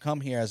 you can come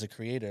here as a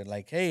creator,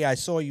 like, hey, I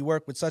saw you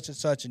work with such and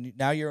such, and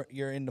now you're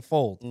in the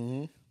fold.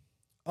 Mm-hmm.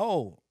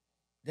 Oh,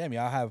 damn,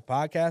 y'all have a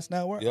podcast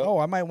network. Yep. Oh,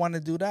 I might want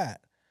to do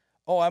that.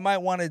 Oh, I might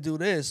want to do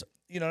this.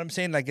 You know what I'm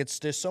saying? Like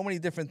there's so many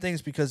different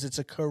things because it's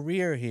a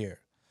career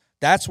here.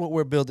 That's what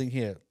we're building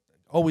here.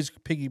 Always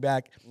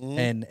piggyback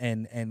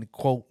and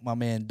quote my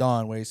man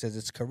Don where he says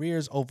it's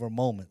careers over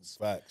moments.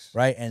 Facts.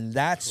 Right? And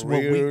that's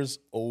careers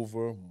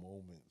over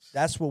moments.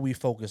 That's what we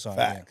focus on.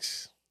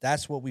 Facts. Here.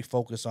 That's what we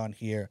focus on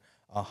here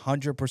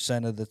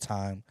 100% of the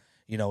time.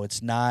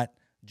 It's not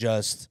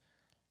just,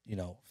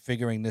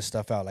 figuring this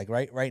stuff out. Like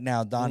right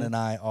now, Don and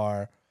I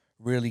are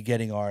really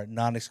getting our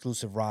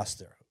non-exclusive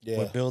roster. Yeah.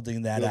 We're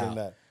building that out.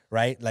 That.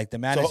 Right? Like the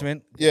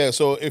management.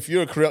 So if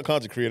you're a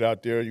content creator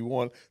out there, you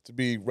want to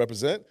be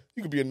represent,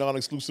 you could be a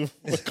non-exclusive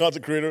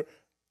content creator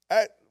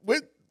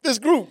with this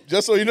group,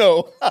 just so you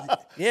know.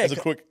 Yeah. As a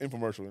quick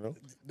infomercial,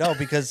 No,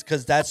 because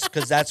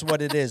that's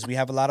what it is. We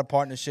have a lot of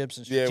partnerships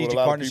and strategic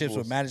partnerships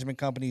with management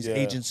companies,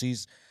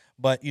 agencies.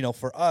 But,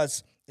 for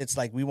us, it's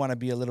like we want to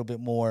be a little bit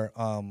more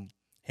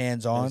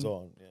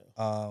hands-on.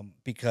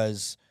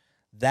 Because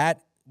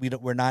that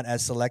we're not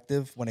as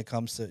selective when it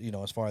comes to,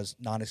 as far as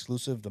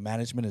non-exclusive. The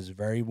management is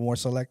very more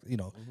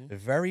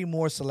very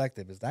more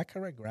selective. Is that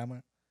correct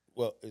grammar?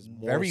 Well, it's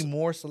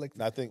more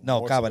selective. I think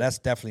no, Kaba, that's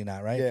definitely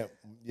not right.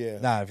 Yeah.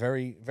 Nah,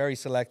 very, very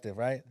selective,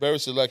 right? Very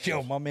selective.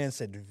 Yo, my man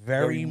said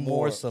very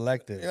more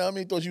selective. You know what I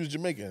mean? Thought you was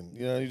Jamaican.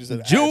 You just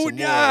said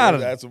Junior.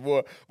 Add some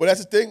more. But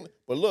that's the thing.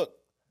 But look,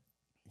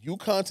 you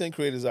content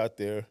creators out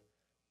there,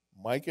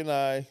 Mike and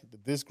I,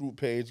 this group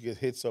page gets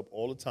hits up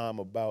all the time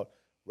about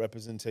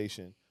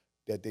representation,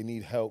 that they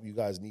need help. You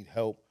guys need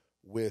help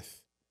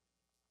with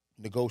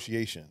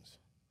negotiations.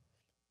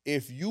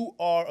 If you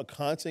are a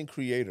content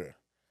creator,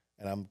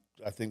 and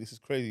I think this is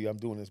crazy, I'm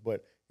doing this,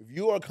 but if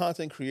you are a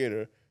content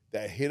creator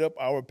that hit up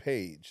our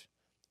page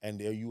and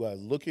there you are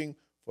looking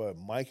for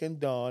Mike and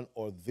Don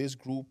or this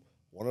group,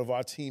 one of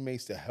our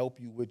teammates to help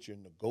you with your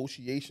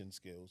negotiation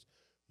skills,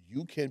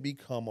 you can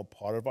become a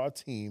part of our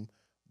team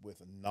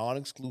with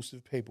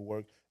non-exclusive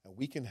paperwork, and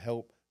we can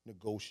help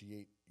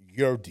negotiate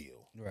your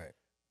deal. Right.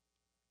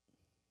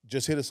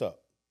 Just hit us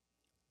up.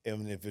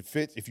 And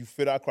if you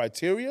fit our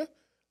criteria,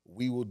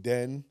 we will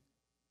then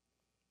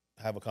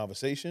have a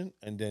conversation,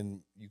 and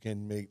then you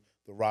can make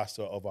the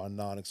roster of our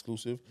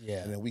non-exclusive.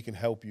 Yeah. And then we can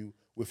help you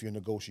with your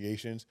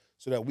negotiations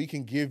so that we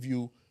can give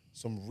you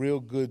some real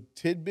good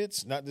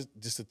tidbits, not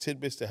just the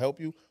tidbits to help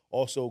you,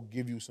 also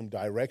give you some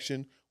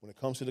direction when it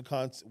comes to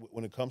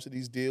when it comes to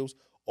these deals,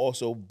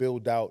 also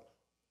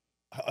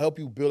help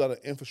you build out an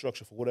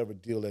infrastructure for whatever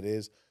deal that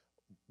is.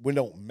 We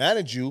don't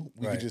manage you,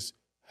 we can just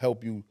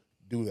help you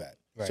do that.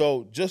 Right.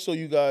 So just so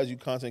you guys, you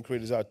content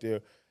creators out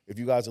there, if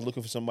you guys are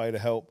looking for somebody to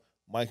help,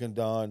 Mike and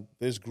Don,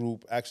 this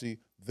group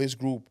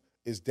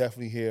is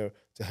definitely here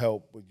to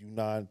help with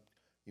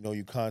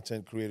you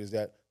content creators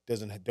that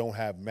don't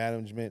have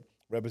management,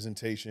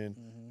 representation,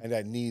 and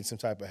that need some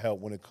type of help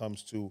when it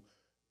comes to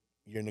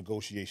your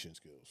negotiation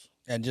skills.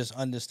 And just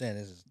understand,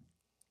 this is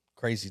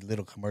crazy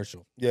little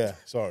commercial. Yeah,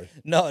 sorry.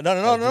 No.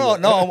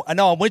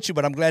 I'm with you,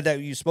 but I'm glad that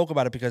you spoke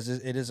about it because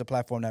it is a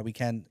platform that we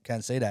can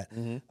say that.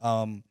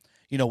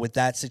 With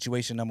that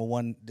situation, number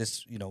one,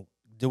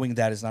 doing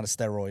that is not a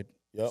steroid.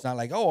 Yep. It's not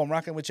like, oh, I'm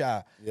rocking with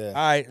y'all. Yeah. All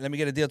right, let me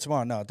get a deal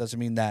tomorrow. No, it doesn't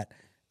mean that.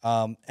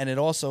 And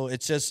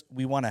it's just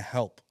we want to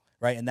help,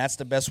 right? And that's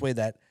the best way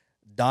that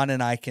Don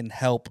and I can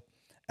help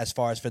as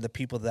far as for the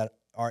people that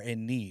are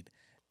in need.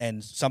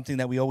 And something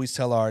that we always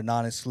tell our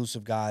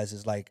non-exclusive guys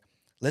is like,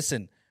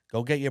 listen,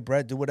 go get your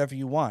bread, do whatever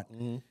you want.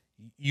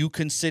 You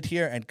can sit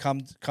here and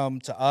come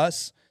to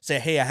us, say,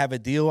 hey, I have a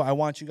deal I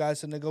want you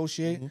guys to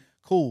negotiate.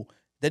 Cool.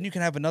 Then you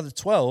can have another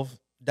 12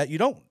 that you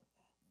don't.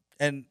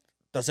 And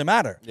doesn't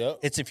matter. Yep.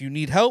 It's if you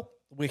need help,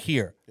 we're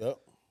here. Yep.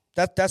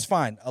 That's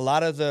fine. A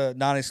lot of the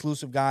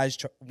non-exclusive guys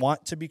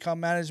want to become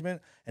management,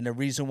 and the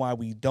reason why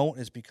we don't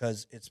is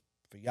because it's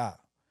for y'all,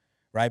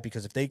 right?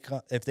 Because if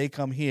they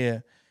come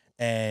here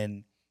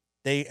and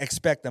they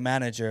expect a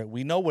manager,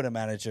 we know what a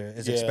manager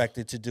is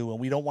expected to do, and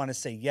we don't want to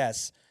say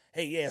yes.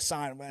 Hey, yeah,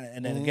 sign,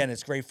 and then again,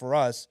 it's great for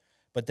us,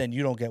 but then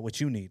you don't get what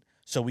you need.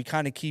 So we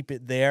kind of keep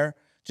it there,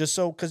 just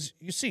so because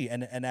you see,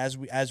 and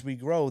as we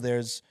grow,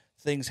 there's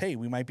things, hey,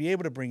 we might be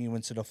able to bring you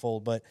into the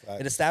fold, but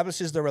it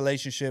establishes the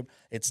relationship.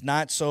 It's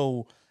not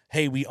so,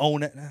 hey, we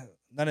own it.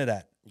 None of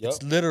that. Yep.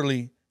 It's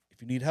literally,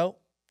 if you need help,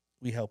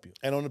 we help you.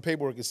 And on the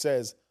paperwork, it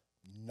says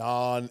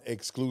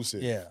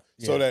non-exclusive. Yeah.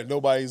 So that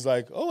nobody's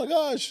like, oh, my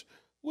gosh,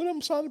 when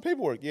I'm signing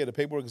paperwork. Yeah, the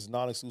paperwork is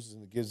non-exclusive,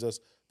 and it gives us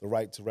the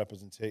right to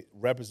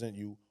represent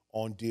you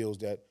on deals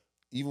that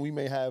even we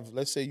may have.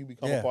 Let's say you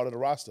become a part of the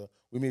roster,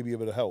 we may be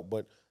able to help.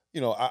 But,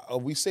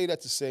 we say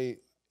that to say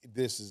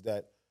this is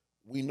that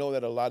we know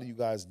that a lot of you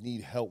guys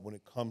need help when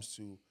it comes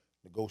to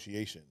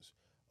negotiations.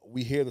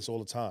 We hear this all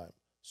the time.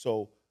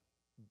 So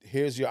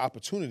here's your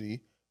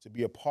opportunity to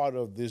be a part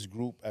of this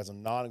group as a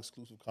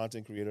non-exclusive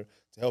content creator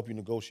to help you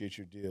negotiate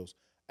your deals.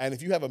 And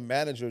if you have a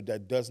manager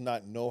that does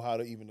not know how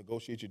to even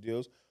negotiate your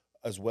deals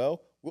as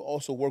well, we'll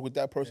also work with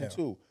that person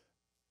too.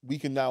 We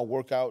can now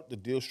work out the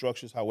deal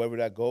structures, however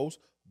that goes,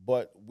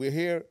 but we're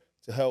here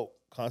to help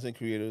content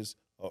creators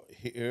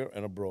here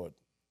and abroad.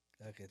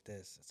 Look at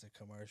this. It's a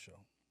commercial.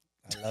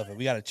 I love it.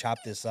 We got to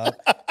chop this up,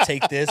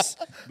 take this,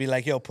 be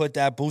like, yo, put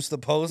that booster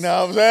post. Know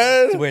what I'm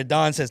saying? Where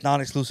Don says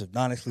non-exclusive.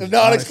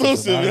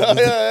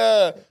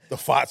 Yeah. The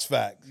FOTS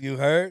fact. You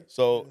heard?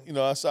 So,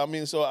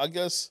 so I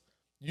guess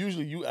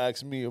usually you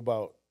ask me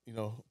about,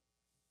 the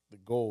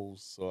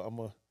goals. So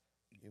I'm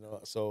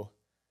so.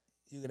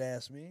 You could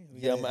ask me?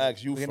 I'm going to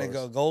ask you first. We're going to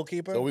go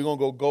goalkeeper? So we're going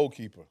to go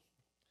goalkeeper.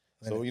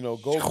 So,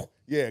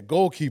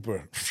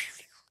 goalkeeper.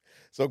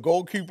 So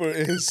goalkeeper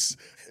is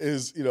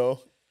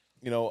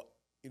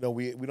we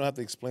don't have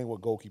to explain what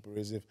goalkeeper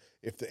is.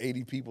 If the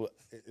 80 people,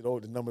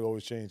 the number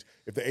always change.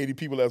 If the 80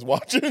 people that's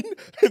watching,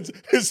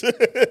 it's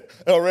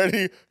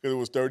already, because it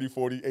was 30,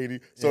 40, 80.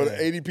 So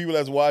the 80 people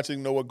that's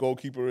watching know what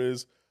goalkeeper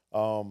is.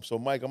 So,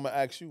 Mike, I'm going to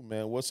ask you,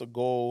 man, what's a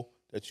goal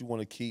that you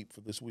want to keep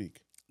for this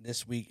week?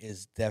 This week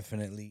is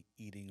definitely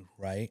eating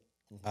right.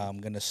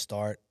 I'm going to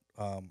start.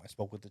 I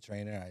spoke with the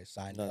trainer. I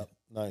signed up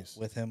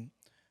with him.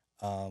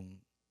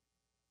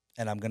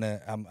 And I'm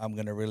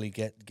gonna really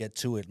get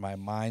to it. My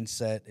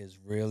mindset is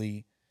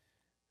really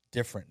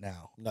different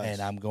now, and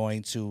I'm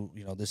going to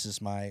this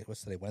is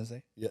what's today,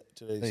 Wednesday? Yeah,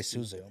 today's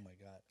Tuesday. Oh my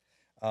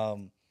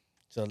God!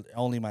 So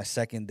only my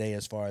second day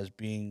as far as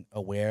being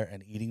aware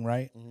and eating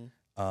right,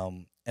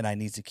 and I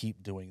need to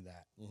keep doing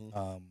that.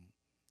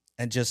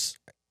 And just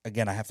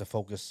again, I have to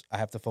focus. I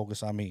have to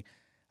focus on me.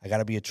 I got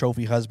to be a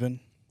trophy husband.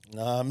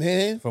 Nah,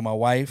 man. For my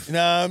wife.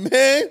 Nah,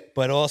 man.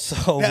 But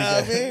also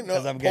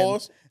because I'm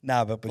getting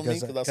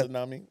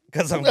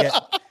because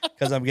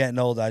I'm getting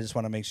older, I just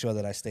want to make sure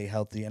that I stay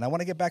healthy, and I want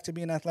to get back to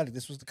being athletic.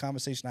 This was the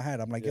conversation I had.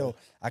 I'm like, yo,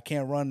 I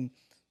can't run.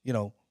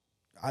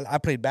 I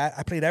played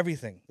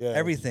everything,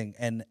 everything,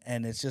 and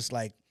it's just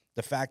like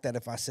the fact that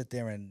if I sit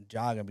there and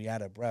jog and be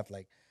out of breath,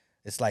 like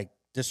it's like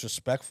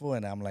disrespectful,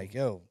 and I'm like,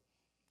 yo,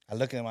 I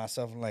look at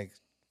myself and like,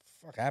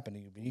 fuck happened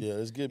to you, B? Yeah,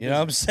 it's good. You know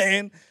what I'm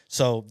saying?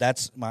 So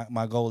that's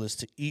my goal is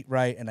to eat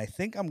right, and I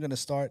think I'm gonna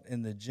start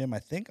in the gym. I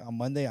think on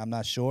Monday. I'm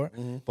not sure,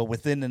 but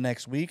within the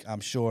next week,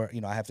 I'm sure.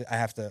 I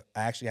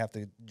actually have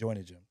to join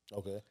a gym.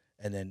 Okay.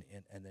 And then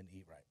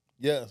eat right.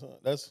 Yeah,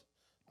 that's.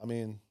 I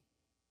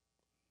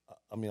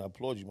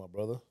applaud you, my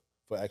brother,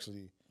 for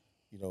actually,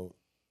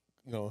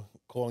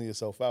 calling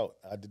yourself out.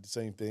 I did the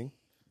same thing.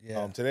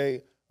 Yeah.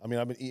 Today, I've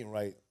been eating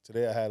right.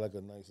 Today I had like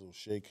a nice little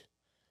shake.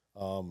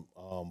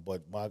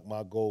 But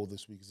my goal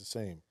this week is the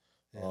same.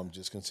 Yeah.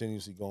 Just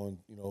continuously going,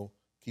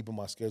 keeping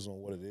my schedule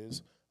on what it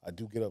is. I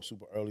do get up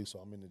super early, so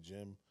I'm in the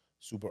gym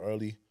super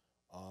early.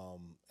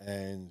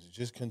 And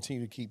just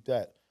continue to keep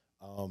that.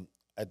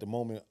 At the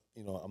moment,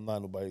 I'm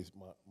not nobody's,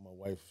 my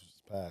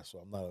wife's passed, so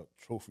I'm not a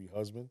trophy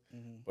husband,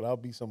 but I'll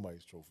be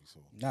somebody's trophy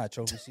soon. Nah,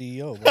 trophy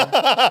CEO, bro.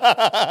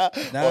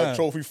 Or a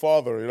trophy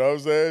father, you know what I'm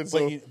saying?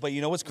 So, but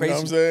you know what's crazy? You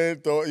know what I'm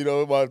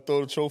saying?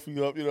 Throw the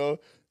trophy up, you know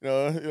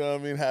what I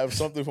mean? Have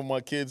something for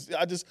my kids.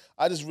 I just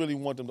really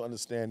want them to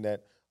understand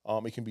that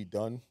it can be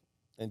done.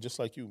 And just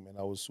like you, man,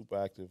 I was super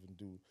active and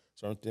do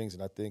certain things,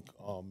 and I think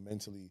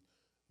mentally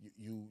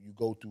you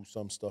go through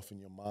some stuff in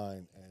your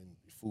mind, and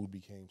food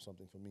became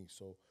something for me.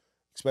 So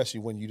especially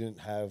when you didn't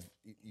have,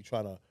 you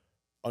trying to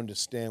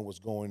understand what's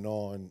going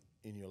on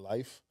in your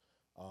life,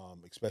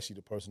 especially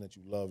the person that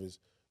you love is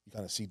you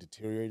kind of see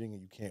deteriorating,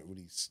 and you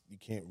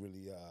can't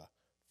really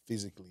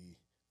physically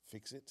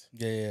fix it.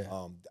 Yeah.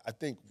 I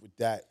think with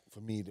that, for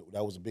me,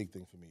 that was a big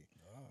thing for me.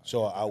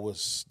 So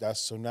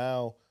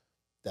now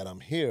that I'm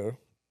here,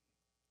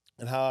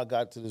 and how I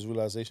got to this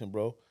realization,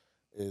 bro,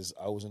 is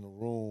I was in my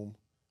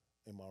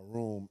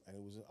room, and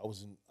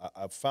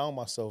I found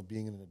myself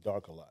being in the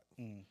dark a lot.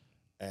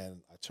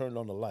 And I turned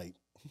on the light,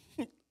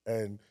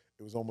 and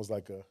it was almost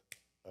like a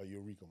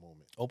eureka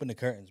moment. Open the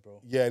curtains, bro.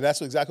 Yeah,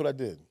 that's exactly what I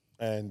did.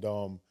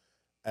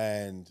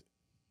 And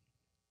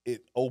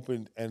it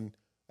opened, and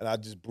I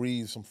just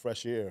breathed some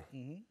fresh air.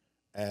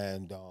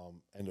 And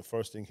the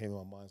first thing came to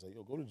my mind is like,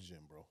 yo, go to the gym,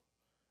 bro.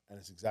 And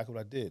it's exactly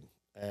what I did.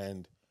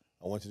 And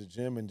I went to the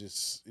gym and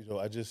just,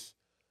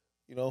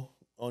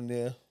 on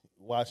there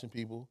watching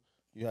people.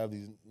 You have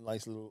these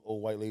nice little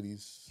old white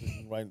ladies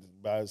sitting right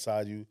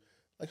beside you.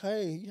 Like,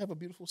 hey, you have a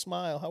beautiful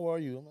smile. How are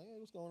you? I'm like, hey,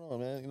 what's going on,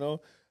 man?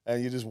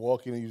 And you're just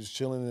walking and you're just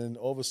chilling, and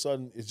all of a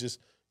sudden, it's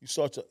just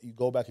you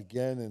go back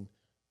again, and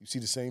you see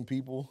the same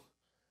people,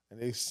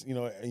 and they,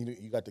 and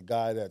you got the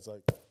guy that's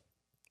like,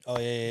 oh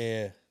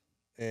yeah.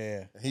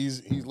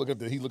 He's looking at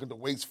the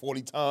weights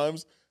 40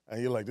 times, and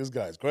you're like, this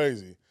guy's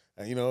crazy,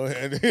 and you know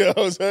what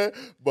I'm saying.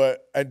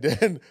 But and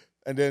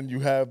then you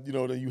have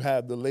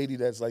the lady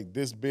that's like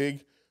this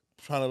big,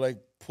 trying to like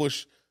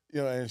push.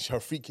 And her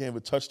feet can't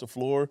even touch the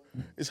floor.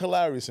 It's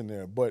hilarious in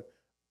there. But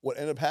what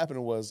ended up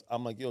happening was,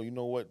 I'm like, yo, you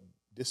know what?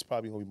 This is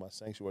probably going to be my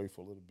sanctuary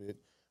for a little bit.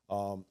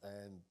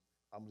 And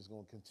I'm just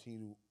going to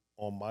continue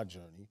on my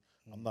journey.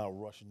 I'm not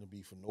rushing to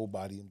be for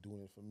nobody. I'm doing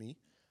it for me.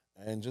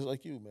 And just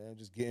like you, man,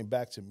 just getting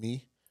back to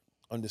me,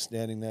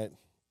 understanding that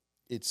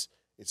it's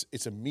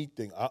a me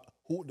thing.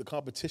 The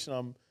competition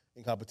I'm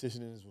in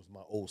competition is with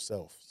my old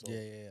self. So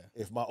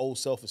if my old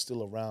self is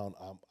still around,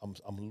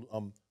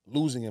 I'm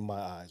losing in my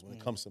eyes when it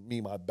comes to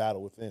me, my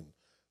battle within.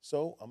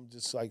 So I'm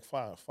just like,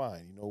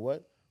 fine. You know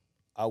what?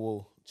 I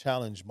will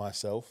challenge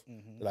myself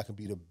that I can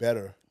be the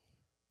better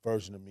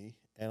version of me,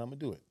 and I'm gonna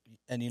do it.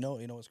 And you know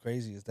what's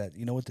crazy is that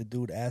what the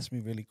dude asked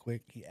me really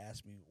quick. He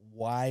asked me,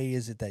 "Why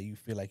is it that you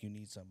feel like you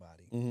need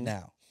somebody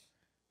now?"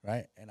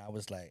 Right? And I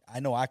was like, I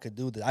know I could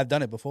do this. I've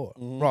done it before.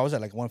 Bro, I was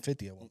at like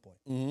 150 at one point.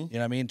 You know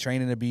what I mean?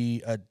 Training to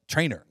be a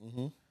trainer.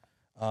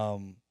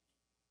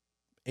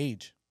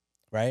 Age,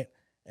 right?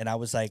 And I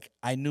was like,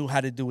 I knew how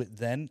to do it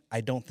then.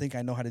 I don't think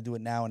I know how to do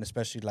it now, and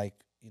especially like,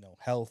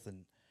 health.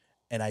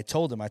 And I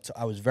told him,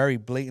 I was very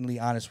blatantly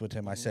honest with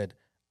him. I said,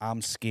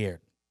 I'm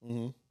scared.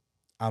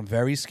 I'm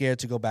very scared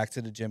to go back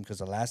to the gym because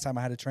the last time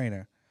I had a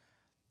trainer,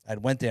 I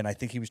went there and I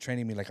think he was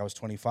training me like I was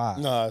 25.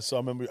 Nah, so I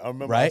remember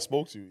right? I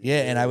spoke to you.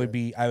 Yeah, and I would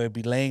be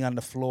laying on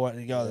the floor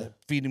and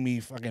feeding me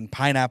fucking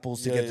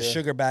pineapples to get the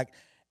sugar back.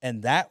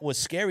 And that was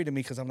scary to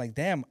me because I'm like,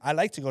 damn, I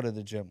like to go to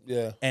the gym.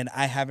 Yeah. And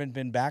I haven't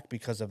been back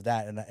because of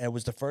that. And it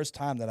was the first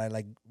time that I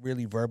like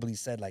really verbally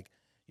said like,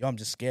 yo, I'm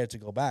just scared to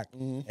go back.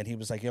 And he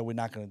was like, yo, we're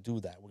not going to do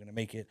that. We're going to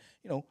make it,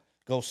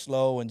 go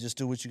slow and just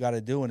do what you got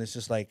to do. And it's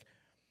just like,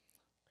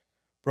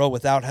 bro,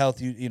 without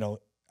health,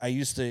 I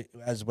used to,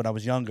 as when I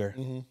was younger,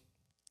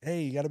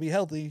 hey, you got to be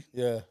healthy.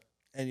 Yeah.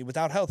 And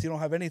without health, you don't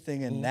have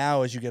anything. And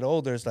now as you get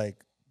older, it's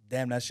like,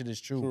 damn, that shit is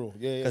true.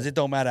 Yeah. Because it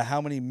don't matter how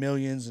many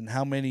millions and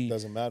how many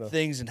doesn't matter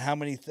things and how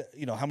many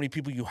how many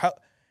people you help.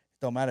 It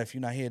don't matter if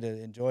you're not here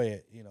to enjoy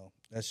it.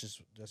 That's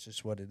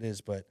just what it is.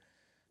 But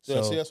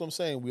so see, that's what I'm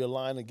saying. We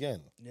align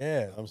again.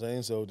 Yeah. You know what I'm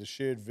saying? So the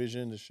shared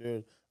vision, the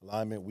shared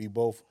alignment, we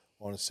both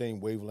on the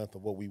same wavelength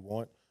of what we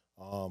want.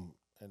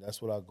 And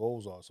that's what our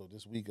goals are. So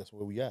this week, that's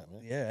where we at,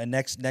 man. Yeah, and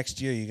next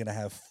year you're gonna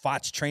have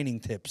FOTS training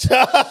tips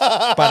by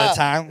the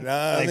time.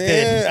 Nah,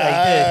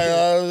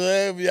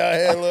 man. Be out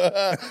here,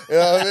 you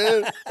know what I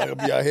mean? I could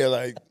be out here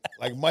like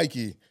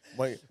Mikey.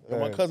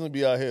 My cousin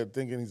be out here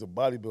thinking he's a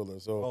bodybuilder.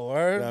 So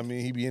word? You know what I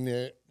mean, he be in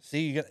there.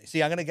 See,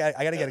 I gotta get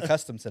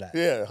accomplished to that.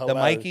 Yeah, the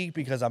Mikey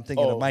because I'm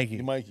thinking of Mikey.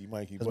 Mikey.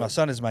 Because my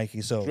son is Mikey.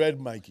 So Dread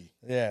Mikey.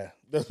 Yeah.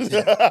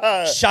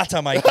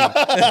 Shatta Mikey.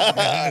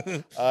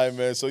 All right,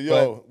 man.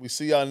 So we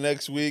see y'all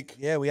next week.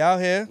 Yeah, we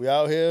out here. We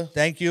out here.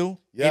 Thank you.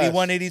 Yes.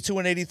 81, 82,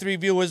 and 83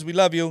 viewers. We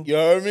love you. You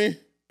heard me?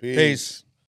 Peace.